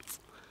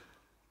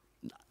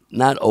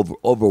 not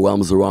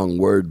overwhelmed is the wrong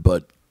word,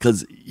 but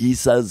because he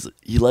says,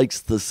 he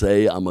likes to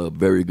say I'm a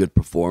very good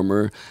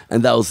performer,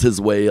 and that was his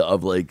way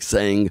of like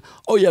saying,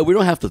 oh yeah, we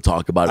don't have to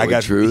talk about it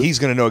with Truth. He's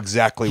going to know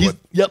exactly what.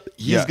 Yep,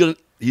 he's going to...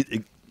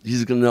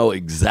 he's gonna know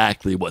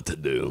exactly what to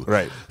do.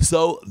 Right.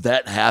 So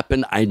that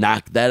happened. I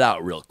knocked that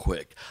out real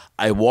quick.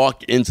 I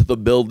walk into the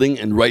building,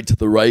 and right to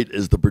the right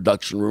is the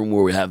production room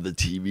where we have the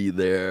TV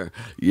there.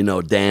 You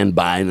know, Dan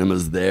Bynum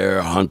is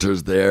there,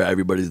 Hunter's there,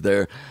 everybody's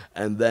there.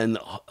 And then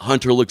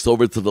Hunter looks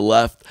over to the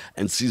left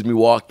and sees me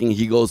walking.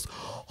 He goes,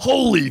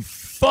 "Holy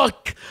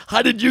fuck,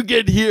 how did you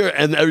get here?"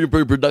 And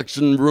everybody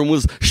production room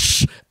was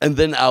shh. And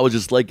then I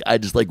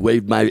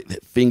waved my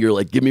finger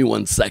like, "Give me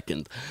 1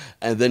 second."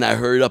 And then I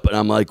hurried up, and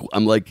I'm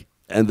like,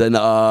 and then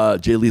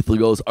Jay Lethal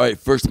goes, "All right,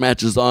 first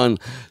match is on.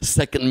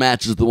 Second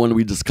match is the one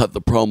we just cut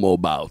the promo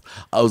about."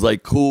 I was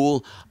like,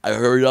 cool. I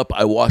hurried up.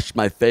 I washed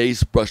my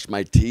face, brushed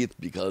my teeth,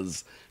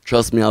 because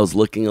trust me, I was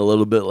looking a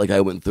little bit like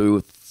I went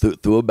through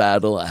a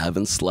battle. I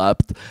haven't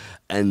slept,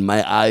 and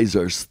my eyes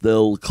are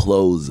still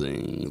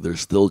closing. They're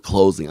still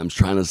closing. I'm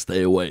trying to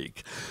stay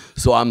awake.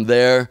 So I'm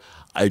there.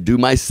 I do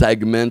my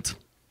segment.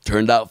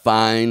 Turned out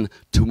fine.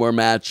 2 more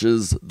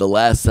matches. The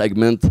last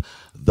segment,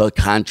 the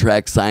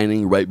contract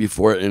signing right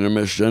before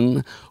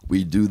intermission.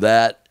 We do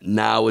that.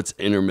 Now it's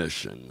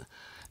intermission.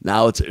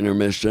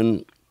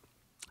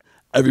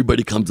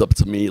 Everybody comes up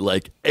to me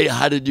like, "Hey,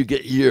 how did you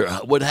get here?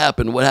 What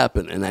happened?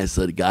 And I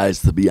said, "Guys,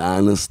 to be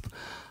honest,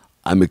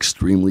 I'm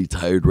extremely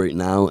tired right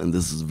now, and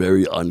this is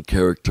very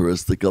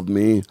uncharacteristic of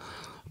me,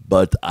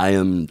 but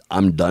I'm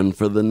done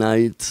for the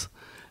night.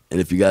 And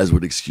if you guys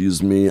would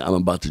excuse me, I'm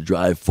about to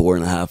drive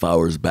 4.5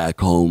 hours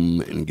back home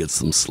and get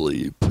some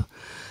sleep."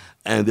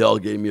 And they all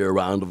gave me a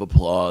round of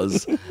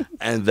applause.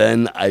 And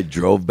then I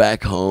drove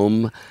back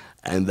home.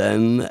 And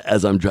then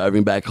as I'm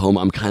driving back home,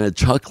 I'm kind of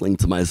chuckling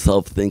to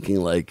myself,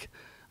 thinking like,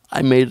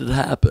 I made it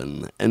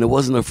happen. And it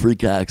wasn't a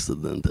freak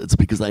accident. It's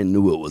because I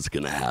knew it was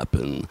going to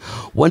happen.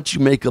 Once you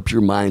make up your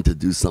mind to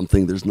do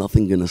something, there's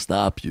nothing going to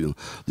stop you.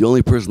 The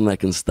only person that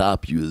can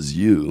stop you is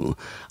you.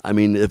 I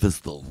mean, if it's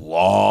the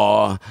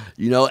law,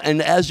 you know,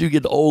 and as you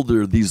get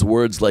older, these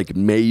words like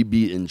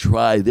maybe and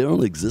try, they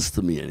don't exist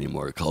to me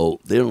anymore,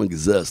 Colt. They don't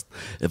exist.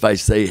 If I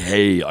say,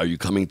 "Hey, are you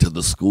coming to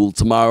the school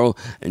tomorrow?"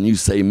 and you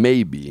say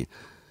maybe,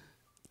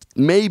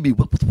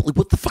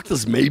 what the fuck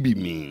does maybe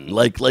mean?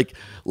 Like,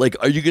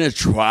 are you gonna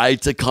try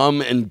to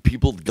come and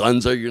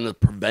guns are gonna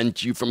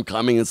prevent you from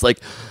coming? It's like,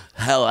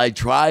 hell, I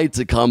tried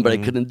to come, but I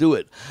couldn't do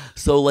it.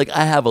 So, like,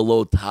 I have a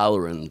low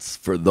tolerance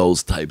for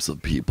those types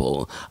of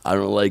people. I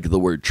don't like the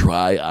word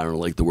try. I don't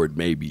like the word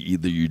maybe.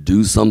 Either you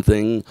do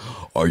something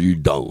or you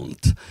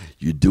don't.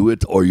 You do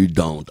it or you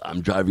don't.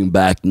 I'm driving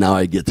back now.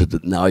 I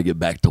get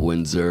back to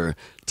Windsor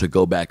to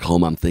go back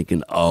home. I'm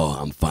thinking, oh,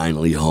 I'm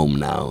finally home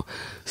now.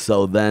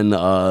 So then,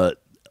 on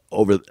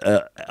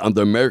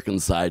the American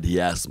side, he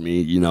asked me,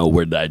 you know,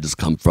 where did I just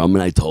come from?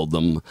 And I told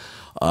him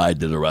I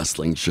did a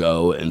wrestling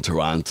show in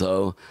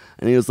Toronto.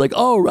 And he was like,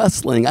 "Oh,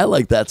 wrestling, I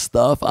like that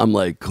stuff." I'm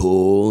like,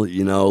 cool,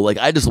 you know, like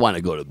I just want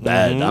to go to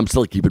bed. Mm-hmm.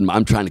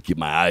 I'm trying to keep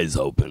my eyes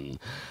open.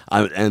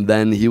 And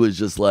then he was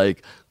just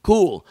like,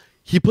 cool.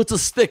 He puts a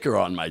sticker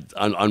on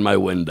my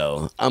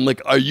window. I'm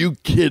like, "Are you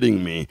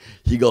kidding me?"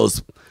 He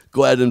goes,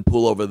 "Go ahead and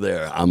pull over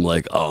there." I'm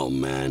like, oh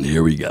man,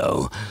 here we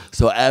go.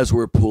 So as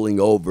we're pulling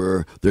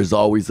over, there's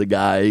always a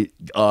guy,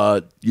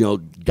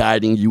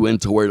 guiding you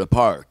into where to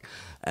park.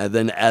 And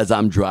then as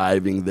I'm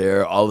driving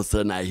there, all of a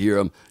sudden I hear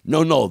him,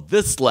 no,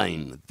 this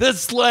lane.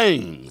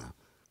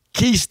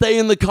 Key, stay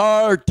in the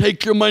car,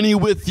 take your money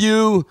with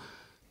you.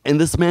 And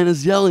this man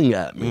is yelling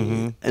at me.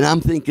 Mm-hmm. And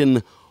I'm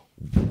thinking,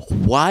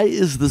 why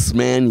is this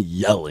man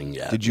yelling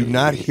at me? Did you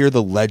not hear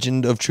the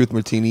legend of Truth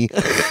Martini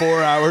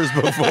 4 hours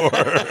before?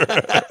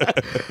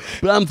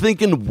 But I'm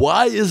thinking,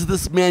 why is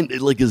this man,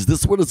 like, is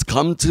this what it's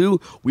come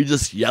to? We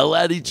just yell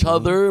at each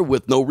other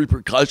with no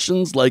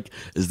repercussions? Like,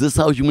 is this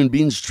how human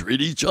beings treat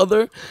each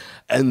other?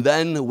 And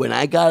then when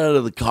I got out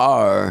of the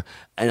car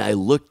and I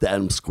looked at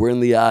him square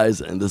in the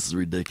eyes, and this is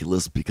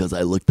ridiculous because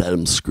I looked at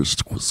him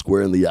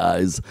square in the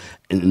eyes,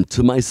 and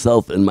to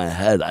myself in my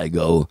head, I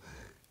go,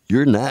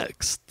 "You're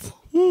next."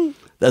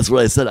 That's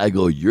what I said. I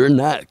go, "You're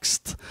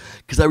next."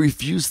 Because I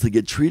refuse to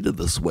get treated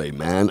this way,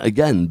 man.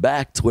 Again,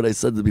 back to what I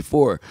said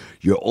before.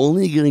 You're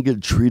only going to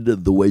get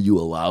treated the way you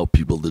allow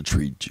people to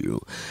treat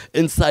you.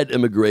 Inside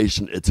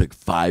immigration, it took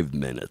 5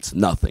 minutes.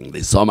 Nothing.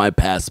 They saw my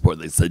passport.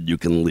 They said, "You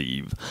can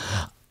leave."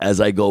 As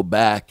I go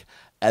back,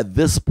 at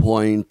this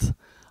point,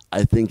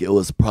 I think it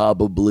was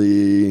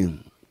probably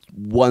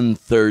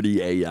 1:30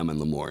 a.m. in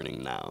the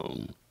morning now.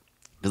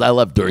 Because I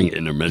left during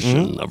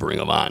intermission of Ring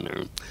of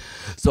Honor.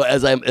 So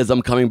as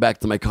I'm coming back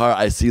to my car,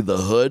 I see the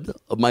hood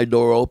of my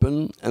door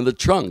open and the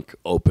trunk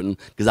open,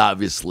 because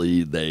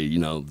obviously they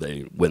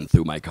went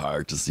through my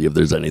car to see if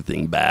there's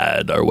anything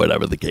bad or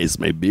whatever the case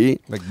may be,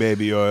 like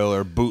baby oil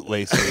or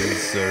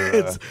bootlaces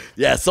or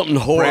something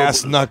horrible,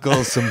 brass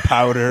knuckles, some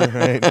powder,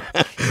 right?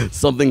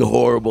 Something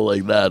horrible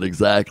like that,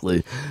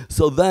 exactly.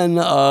 So then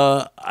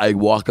I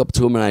walk up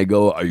to him and I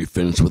go, "Are you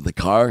finished with the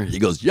car?" He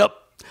goes, "Yep."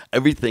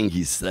 Everything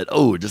he said,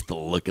 just the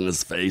look in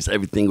his face,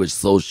 everything was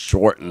so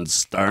short and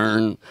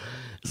stern.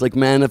 It's like,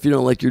 man, if you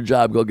don't like your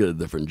job, go get a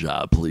different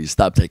job, please.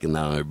 Stop taking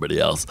that on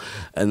everybody else.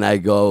 And I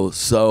go,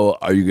 "So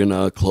are you going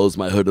to close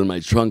my hood in my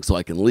trunk so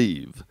I can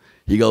leave?"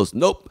 He goes,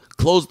 nope,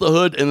 close the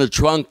hood in the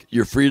trunk.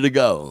 You're free to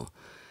go.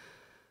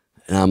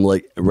 And I'm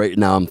like, right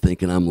now I'm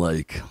thinking,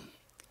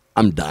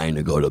 I'm dying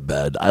to go to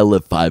bed. I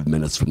live 5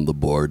 minutes from the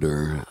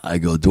border. I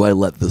go, do I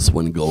let this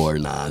one go or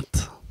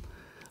not?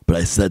 But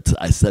I said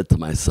to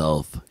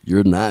myself,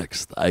 you're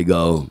next. I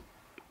go,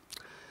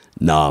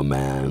 nah,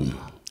 man.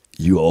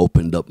 You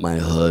opened up my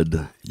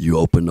hood. You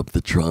opened up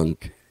the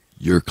trunk.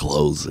 You're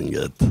closing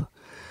it.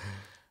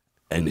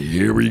 And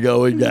here we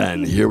go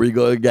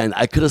again.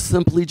 I could have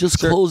simply just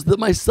closed it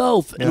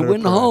myself and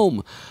went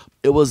home.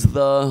 It was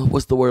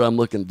what's the word I'm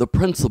looking? The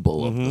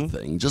principle of the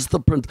thing. Just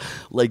the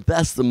like,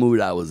 that's the mood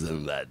I was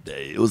in that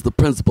day. It was the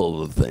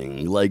principle of the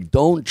thing. Like,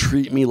 don't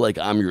treat me like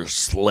I'm your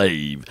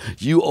slave.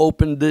 You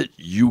opened it,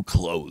 you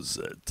close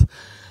it.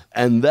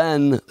 And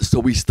then, so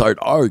we start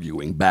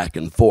arguing back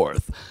and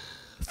forth.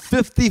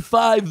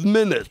 55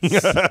 minutes.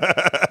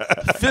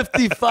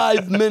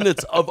 55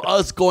 minutes of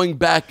us going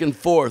back and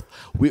forth.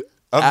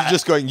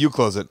 Just going, you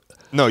close it.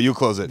 No, you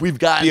close it. We've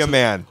got be a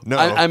man. No,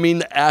 I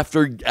mean,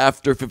 after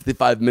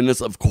 55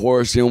 minutes, of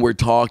course, we're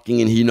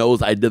talking, and he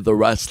knows I did the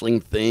wrestling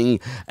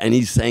thing, and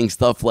he's saying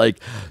stuff like,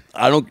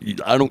 I don't,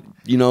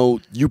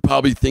 you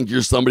probably think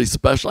you're somebody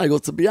special. I go,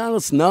 to be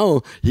honest,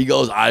 no. He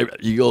goes,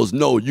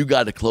 no, you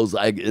got to close.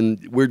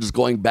 And we're just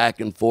going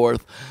back and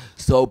forth.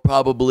 So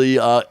probably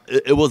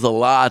it was a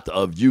lot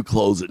of you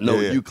close it, no,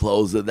 you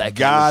close it. That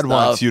God kind of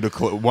wants you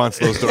to wants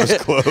those doors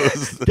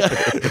closed.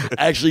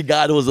 Actually,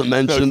 God wasn't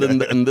mentioned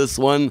in this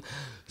one.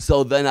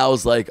 So then I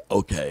was like,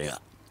 okay,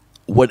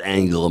 what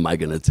angle am I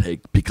going to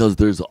take? Because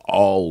there's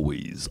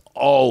always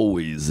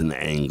an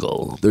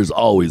angle. There's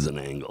always an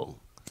angle.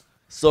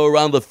 So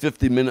around the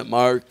 50-minute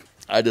mark,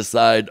 I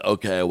decide,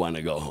 okay, I want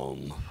to go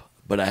home.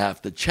 But I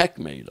have to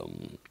checkmate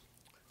him.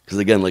 Because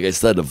again, like I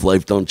said, if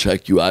life don't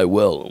check you, I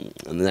will.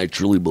 And then I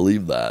truly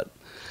believe that.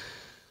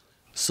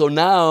 So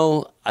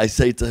now I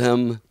say to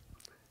him,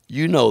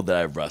 you know that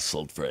I've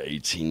wrestled for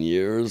 18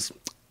 years.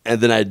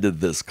 And then I did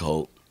this,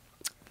 Colt.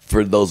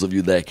 For those of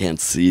you that can't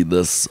see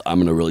this, I'm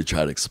going to really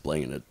try to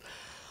explain it.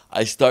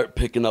 I start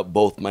picking up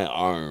both my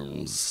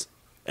arms,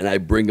 and I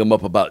bring them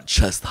up about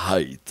chest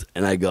height,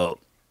 and I go,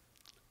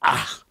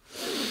 ah.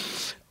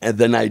 And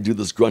then I do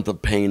this grunt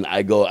of pain.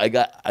 I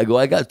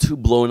got 2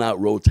 blown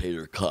out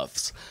rotator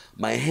cuffs.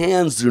 My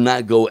hands do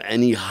not go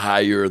any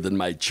higher than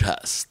my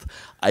chest.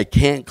 I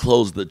can't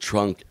close the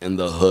trunk and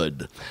the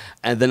hood.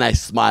 And then I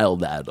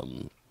smiled at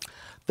him.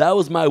 That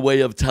was my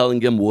way of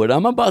telling him what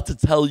I'm about to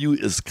tell you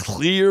is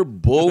clear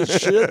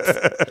bullshit.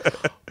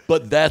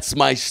 But that's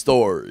my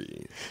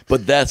story.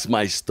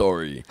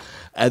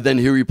 And then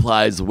he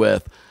replies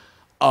with,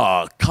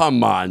 oh,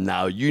 come on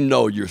now. You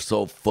know you're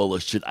so full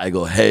of shit. I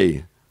go,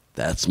 hey,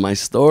 that's my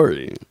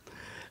story.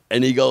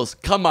 And he goes,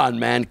 come on,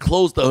 man,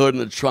 close the hood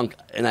and the trunk.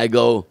 And I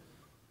go,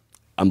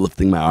 I'm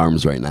lifting my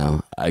arms right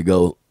now. I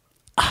go,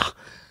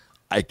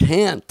 I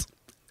can't.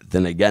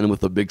 Then again,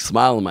 with a big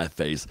smile on my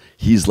face,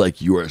 he's like,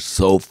 you are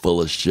so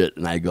full of shit.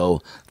 And I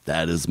go,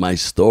 that is my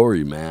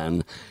story,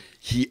 man.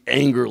 He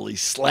angrily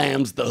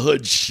slams the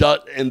hood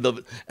shut and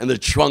the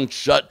trunk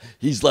shut.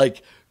 He's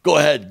like, go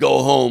ahead,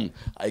 go home.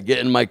 I get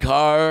in my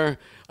car.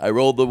 I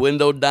roll the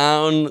window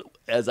down.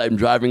 As I'm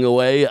driving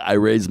away, I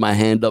raise my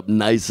hand up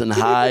nice and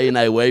high, and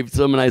I wave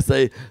to him, and I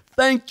say,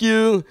 thank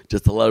you,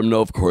 just to let him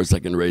know, of course, I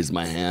can raise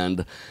my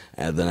hand.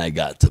 And then I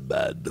got to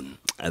bed.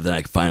 And then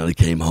I finally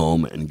came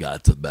home and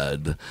got to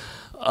bed.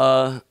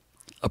 A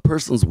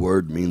person's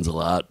word means a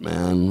lot,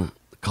 man.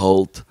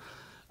 Colt,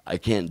 I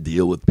can't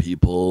deal with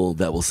people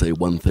that will say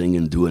one thing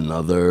and do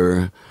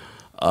another.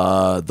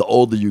 The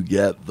older you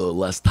get, the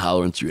less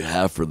tolerance you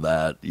have for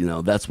that.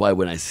 That's why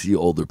when I see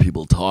older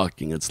people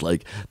talking, it's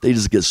like they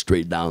just get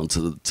straight down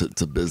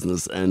to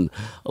business. And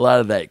a lot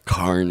of that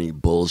carny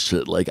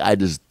bullshit, like, I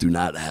just do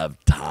not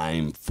have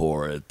time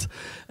for it.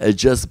 And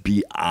just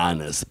be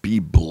honest, be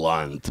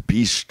blunt,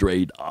 be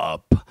straight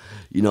up.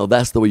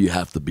 That's the way you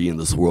have to be in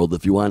this world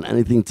if you want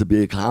anything to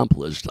be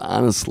accomplished,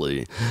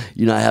 honestly.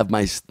 I have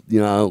my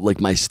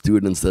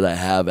students that I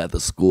have at the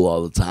school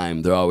all the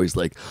time. They're always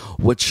like,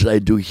 what should I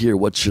do here?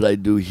 What should I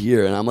do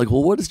here? And I'm like,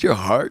 well, what does your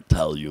heart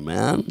tell you,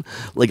 man?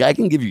 Like, I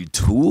can give you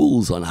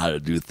tools on how to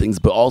do things,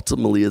 but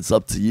ultimately it's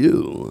up to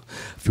you.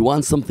 If you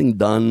want something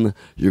done,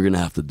 you're going to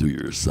have to do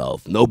it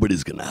yourself.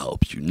 Nobody's going to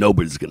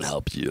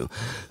help you.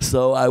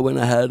 So I went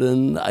ahead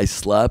and I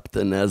slept,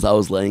 and as I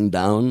was laying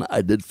down,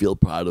 I did feel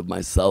proud of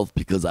myself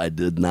because I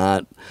didn't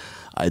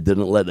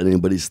let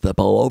anybody step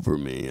all over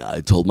me.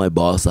 I told my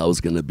boss I was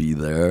going to be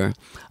there.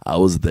 I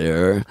was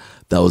there.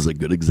 That was a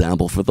good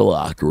example for the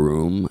locker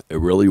room. It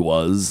really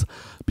was,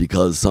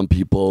 because some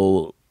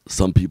people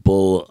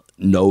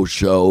no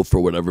show for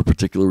whatever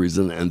particular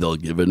reason, and they'll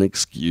give an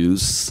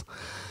excuse.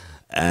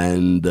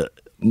 And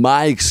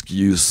my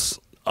excuse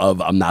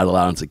of I'm not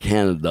allowed into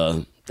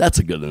Canada, that's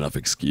a good enough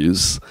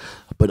excuse.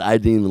 But I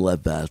didn't even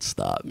let that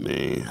stop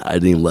me.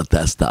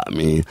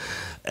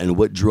 And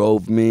what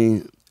drove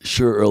me,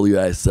 sure, earlier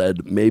I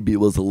said maybe it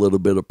was a little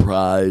bit of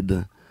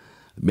pride.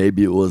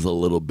 Maybe it was a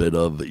little bit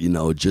of,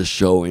 just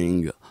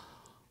showing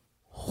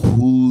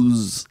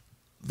who's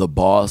the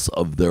boss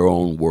of their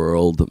own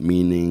world,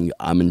 meaning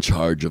I'm in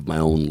charge of my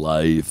own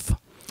life.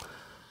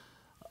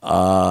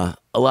 A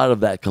lot of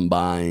that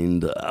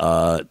combined,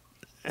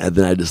 and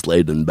then I just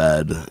laid in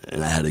bed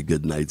and I had a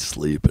good night's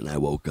sleep and I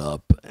woke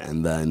up.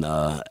 And then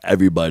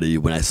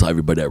when I saw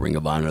everybody at Ring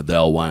of Honor, they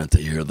all wanted to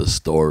hear the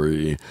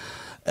story.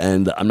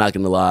 And I'm not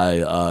going to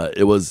lie,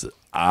 it was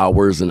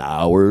hours and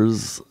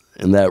hours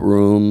in that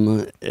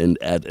room and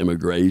at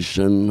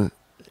immigration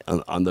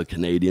on the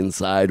Canadian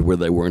side where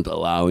they weren't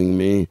allowing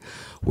me,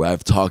 where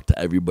I've talked to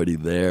everybody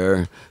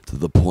there to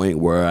the point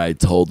where I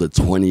told a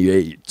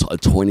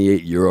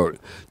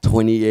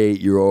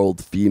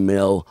 28-year-old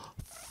female,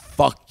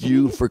 fuck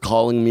you for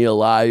calling me a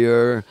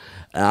liar.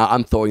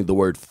 I'm throwing the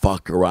word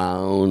fuck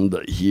around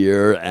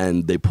here,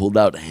 and they pulled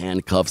out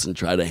handcuffs and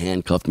tried to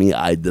handcuff me.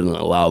 I didn't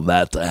allow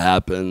that to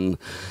happen.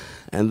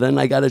 And then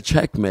I got a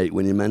checkmate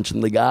when you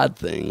mentioned the God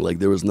thing. Like,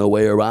 there was no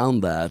way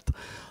around that.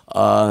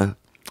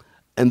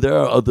 And there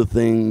are other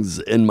things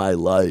in my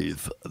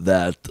life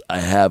that I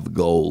have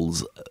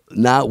goals,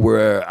 not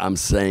where I'm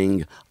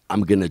saying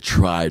I'm going to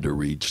try to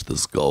reach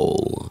this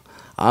goal.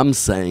 I'm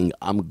saying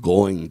I'm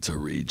going to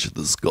reach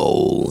this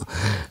goal,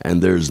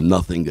 and there's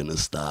nothing going to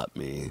stop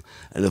me.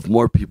 And if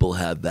more people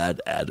had that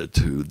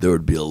attitude, there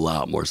would be a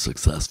lot more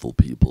successful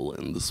people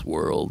in this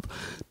world.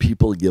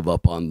 People give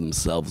up on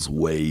themselves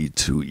way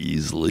too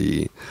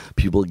easily.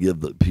 People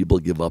give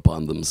up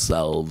on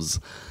themselves,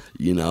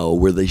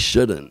 where they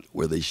shouldn't.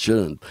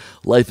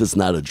 Life is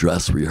not a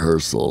dress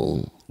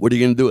rehearsal. What are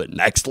you going to do it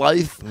next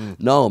life?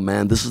 No,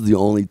 man, this is the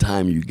only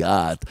time you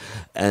got.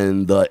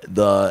 And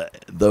the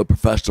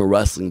professional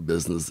wrestling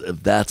business,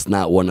 if that's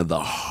not one of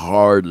the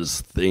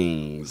hardest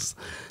things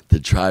to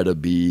try to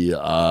be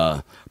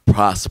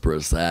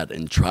prosperous at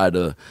and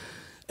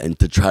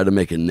to try to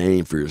make a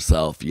name for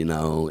yourself,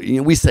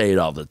 we say it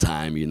all the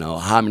time,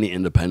 how many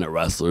independent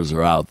wrestlers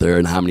are out there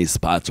and how many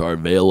spots are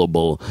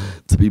available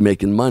to be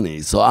making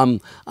money. So I'm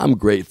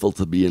grateful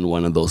to be in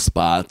one of those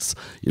spots,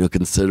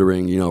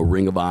 considering,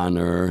 Ring of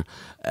Honor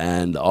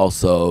and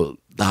also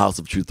the House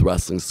of Truth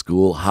Wrestling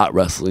School,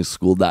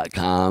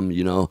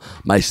 hotwrestlingschool.com,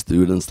 my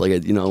students,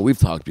 we've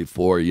talked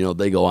before,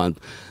 they go on,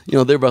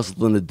 they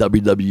wrestled in the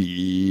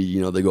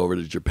WWE, they go over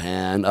to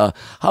Japan. How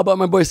about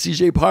my boy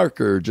CJ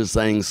Parker just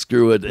saying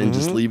screw it and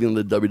just leaving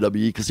the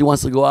WWE because he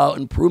wants to go out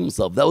and prove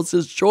himself? That was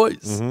his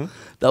choice.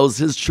 That was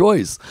his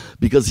choice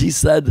because he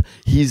said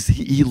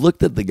he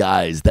looked at the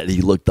guys that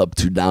he looked up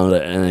to down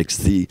at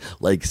NXT,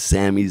 like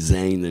Sami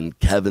Zayn and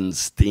Kevin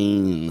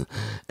Steen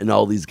and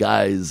all these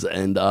guys,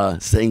 and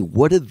saying,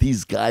 what did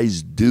these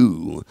guys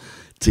do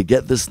to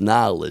get this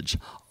knowledge?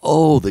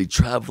 Oh, they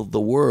traveled the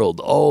world.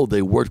 Oh,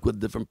 they worked with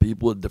different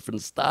people with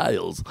different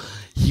styles.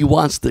 He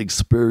wants to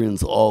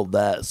experience all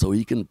that so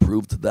he can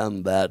prove to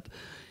them that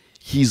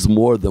he's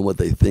more than what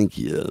they think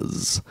he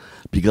is.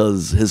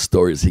 Because his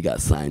story is he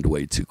got signed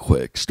way too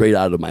quick. Straight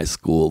out of my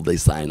school, they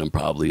signed him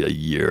probably a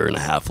year and a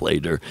half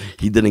later.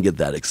 He didn't get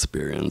that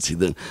experience. He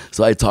didn't.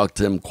 So I talked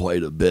to him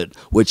quite a bit,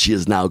 which he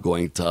is now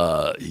going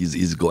to,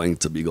 he's going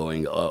to be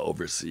going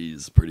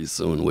overseas pretty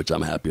soon, which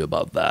I'm happy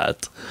about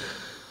that.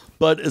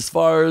 But as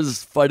far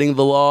as fighting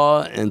the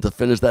law, and to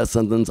finish that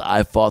sentence,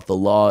 I fought the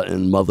law,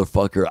 and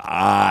motherfucker,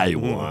 I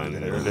won.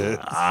 There it is.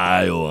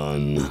 I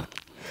won.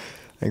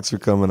 Thanks for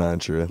coming on,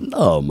 True.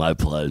 Oh, my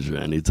pleasure.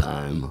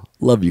 Anytime.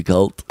 Love you,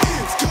 Colt.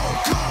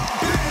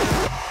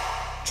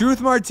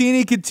 Truth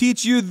Martini could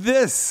teach you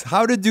this,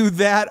 how to do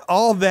that,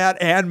 all that,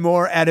 and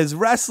more at his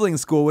wrestling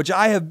school, which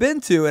I have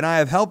been to and I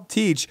have helped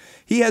teach.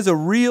 He has a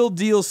real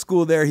deal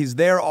school there. He's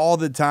there all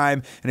the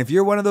time. And if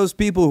you're one of those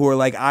people who are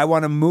like, I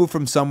want to move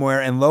from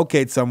somewhere and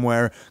locate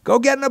somewhere, go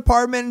get an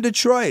apartment in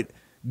Detroit.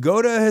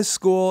 Go to his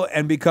school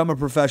and become a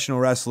professional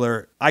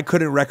wrestler. I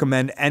couldn't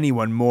recommend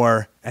anyone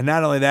more. And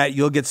not only that,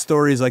 you'll get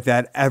stories like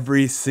that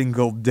every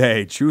single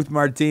day. Truth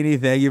Martini,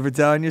 thank you for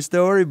telling your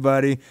story,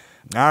 buddy.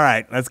 All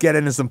right, let's get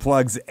into some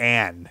plugs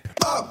and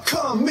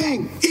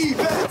Upcoming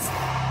events.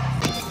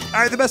 All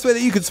right, the best way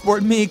that you can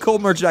support me,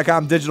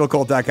 ColtMerch.com,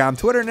 DigitalColt.com,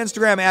 Twitter and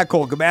Instagram at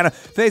Colt Cabana,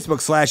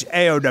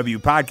 Facebook/AOW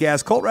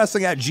Podcast,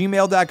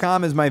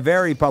 ColtWrestling@gmail.com is my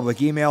very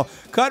public email,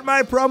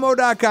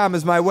 CutMyPromo.com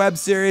is my web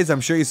series. I'm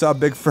sure you saw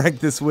Big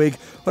Frank this week.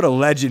 What a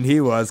legend he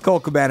was.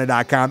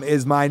 ColtCabana.com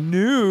is my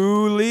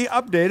newly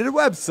updated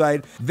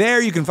website.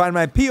 There you can find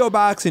my P.O.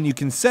 Box and you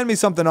can send me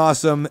something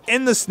awesome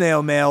in the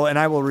snail mail and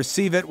I will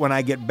receive it when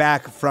I get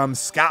back from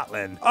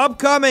Scotland.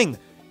 Upcoming!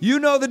 You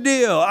know the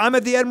deal. I'm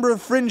at the Edinburgh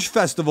Fringe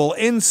Festival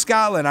in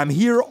Scotland. I'm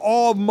here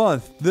all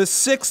month, the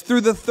 6th through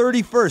the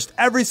 31st,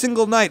 every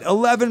single night,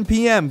 11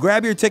 p.m.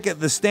 Grab your ticket at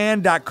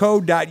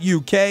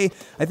thestand.co.uk. I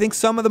think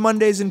some of the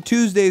Mondays and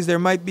Tuesdays there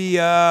might be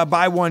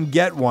buy one,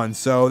 get one,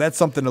 so that's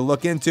something to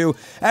look into.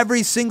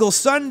 Every single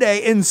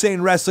Sunday,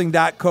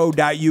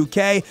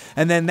 insanewrestling.co.uk,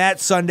 and then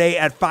that Sunday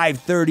at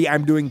 5:30,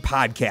 I'm doing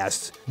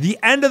podcasts. The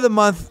end of the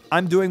month,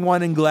 I'm doing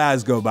one in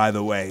Glasgow, by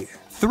the way.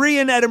 3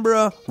 in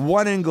Edinburgh,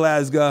 1 in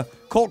Glasgow.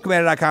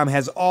 ColtCabana.com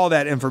has all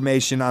that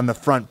information on the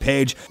front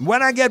page.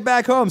 When I get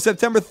back home,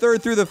 September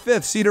 3rd through the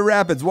 5th, Cedar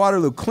Rapids,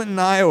 Waterloo, Clinton,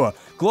 Iowa,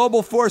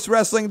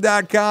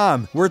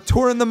 GlobalForceWrestling.com. We're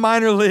touring the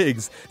minor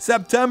leagues.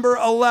 September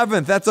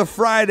 11th, that's a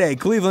Friday,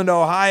 Cleveland,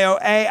 Ohio,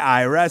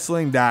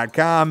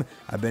 AIWrestling.com.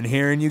 I've been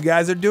hearing you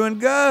guys are doing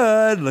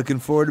good. Looking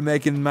forward to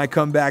making my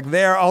comeback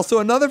there. Also,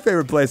 another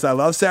favorite place I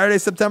love, Saturday,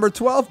 September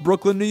 12th,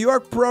 Brooklyn, New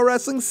York,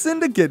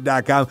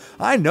 ProWrestlingSyndicate.com.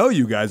 I know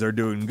you guys are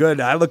doing good.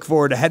 I look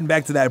forward to heading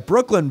back to that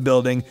Brooklyn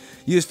building.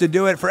 Used to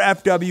do it for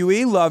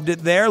FWE, loved it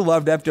there,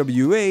 loved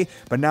FWE,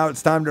 but now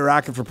it's time to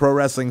rock it for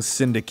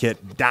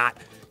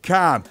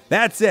ProWrestlingSyndicate.com.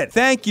 That's it.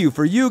 Thank you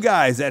for you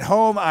guys at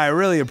home. I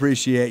really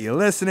appreciate you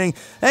listening.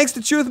 Thanks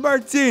to Truth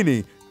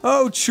Martini.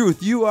 Oh,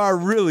 Truth, you are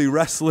really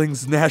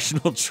wrestling's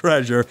national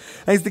treasure.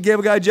 Thanks to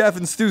Cable Guy Jeff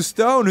and Stu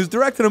Stone, who's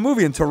directing a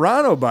movie in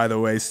Toronto, by the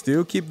way,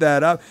 Stu. Keep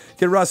that up.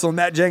 Kid Russell and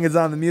Matt Jenkins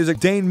on the music.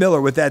 Dane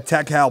Miller with that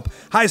tech help.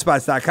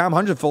 Highspots.com,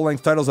 100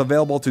 full-length titles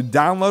available to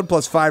download,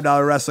 plus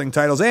 $5 wrestling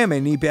titles, AMA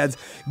knee pads,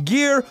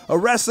 gear, a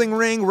wrestling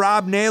ring.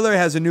 Rob Naylor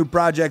has a new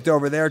project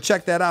over there.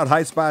 Check that out,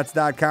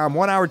 highspots.com,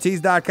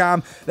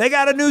 onehourtees.com. They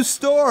got a new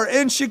store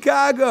in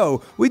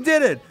Chicago. We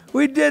did it.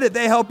 We did it.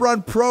 They help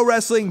run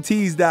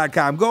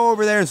ProWrestlingTees.com. Go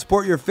over there and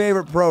support your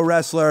favorite pro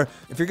wrestler.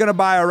 If you're going to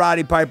buy a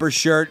Roddy Piper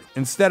shirt,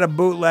 instead of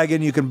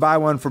bootlegging, you can buy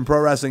one from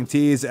Pro Wrestling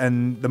Tees,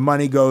 and the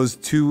money goes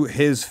to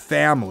his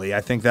family.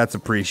 I think that's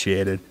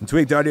appreciated. And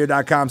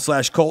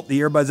tweakedaudio.com/Colt. The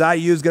earbuds I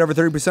use get over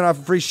 30% off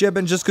of free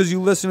shipping just because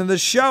you listen to this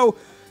show.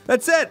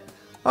 That's it.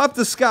 Off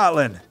to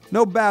Scotland.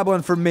 No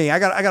babbling from me. I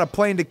got a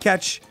plane to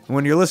catch, and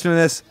when you're listening to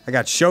this, I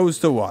got shows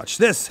to watch.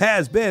 This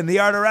has been The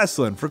Art of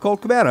Wrestling. For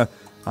Colt Cabana,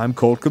 I'm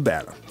Colt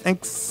Cabana.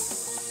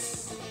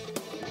 Thanks.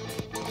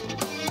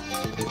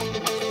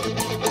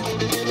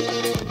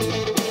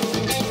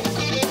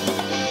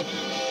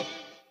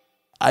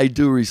 I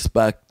do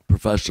respect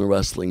professional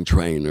wrestling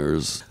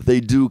trainers. They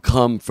do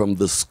come from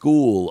the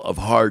school of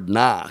hard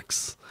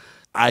knocks.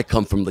 I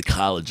come from the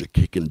college of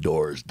kicking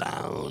doors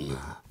down.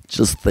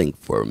 Just think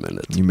for a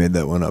minute. You made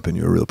that one up and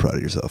you were real proud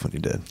of yourself when you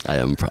did. I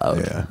am proud.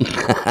 Yeah.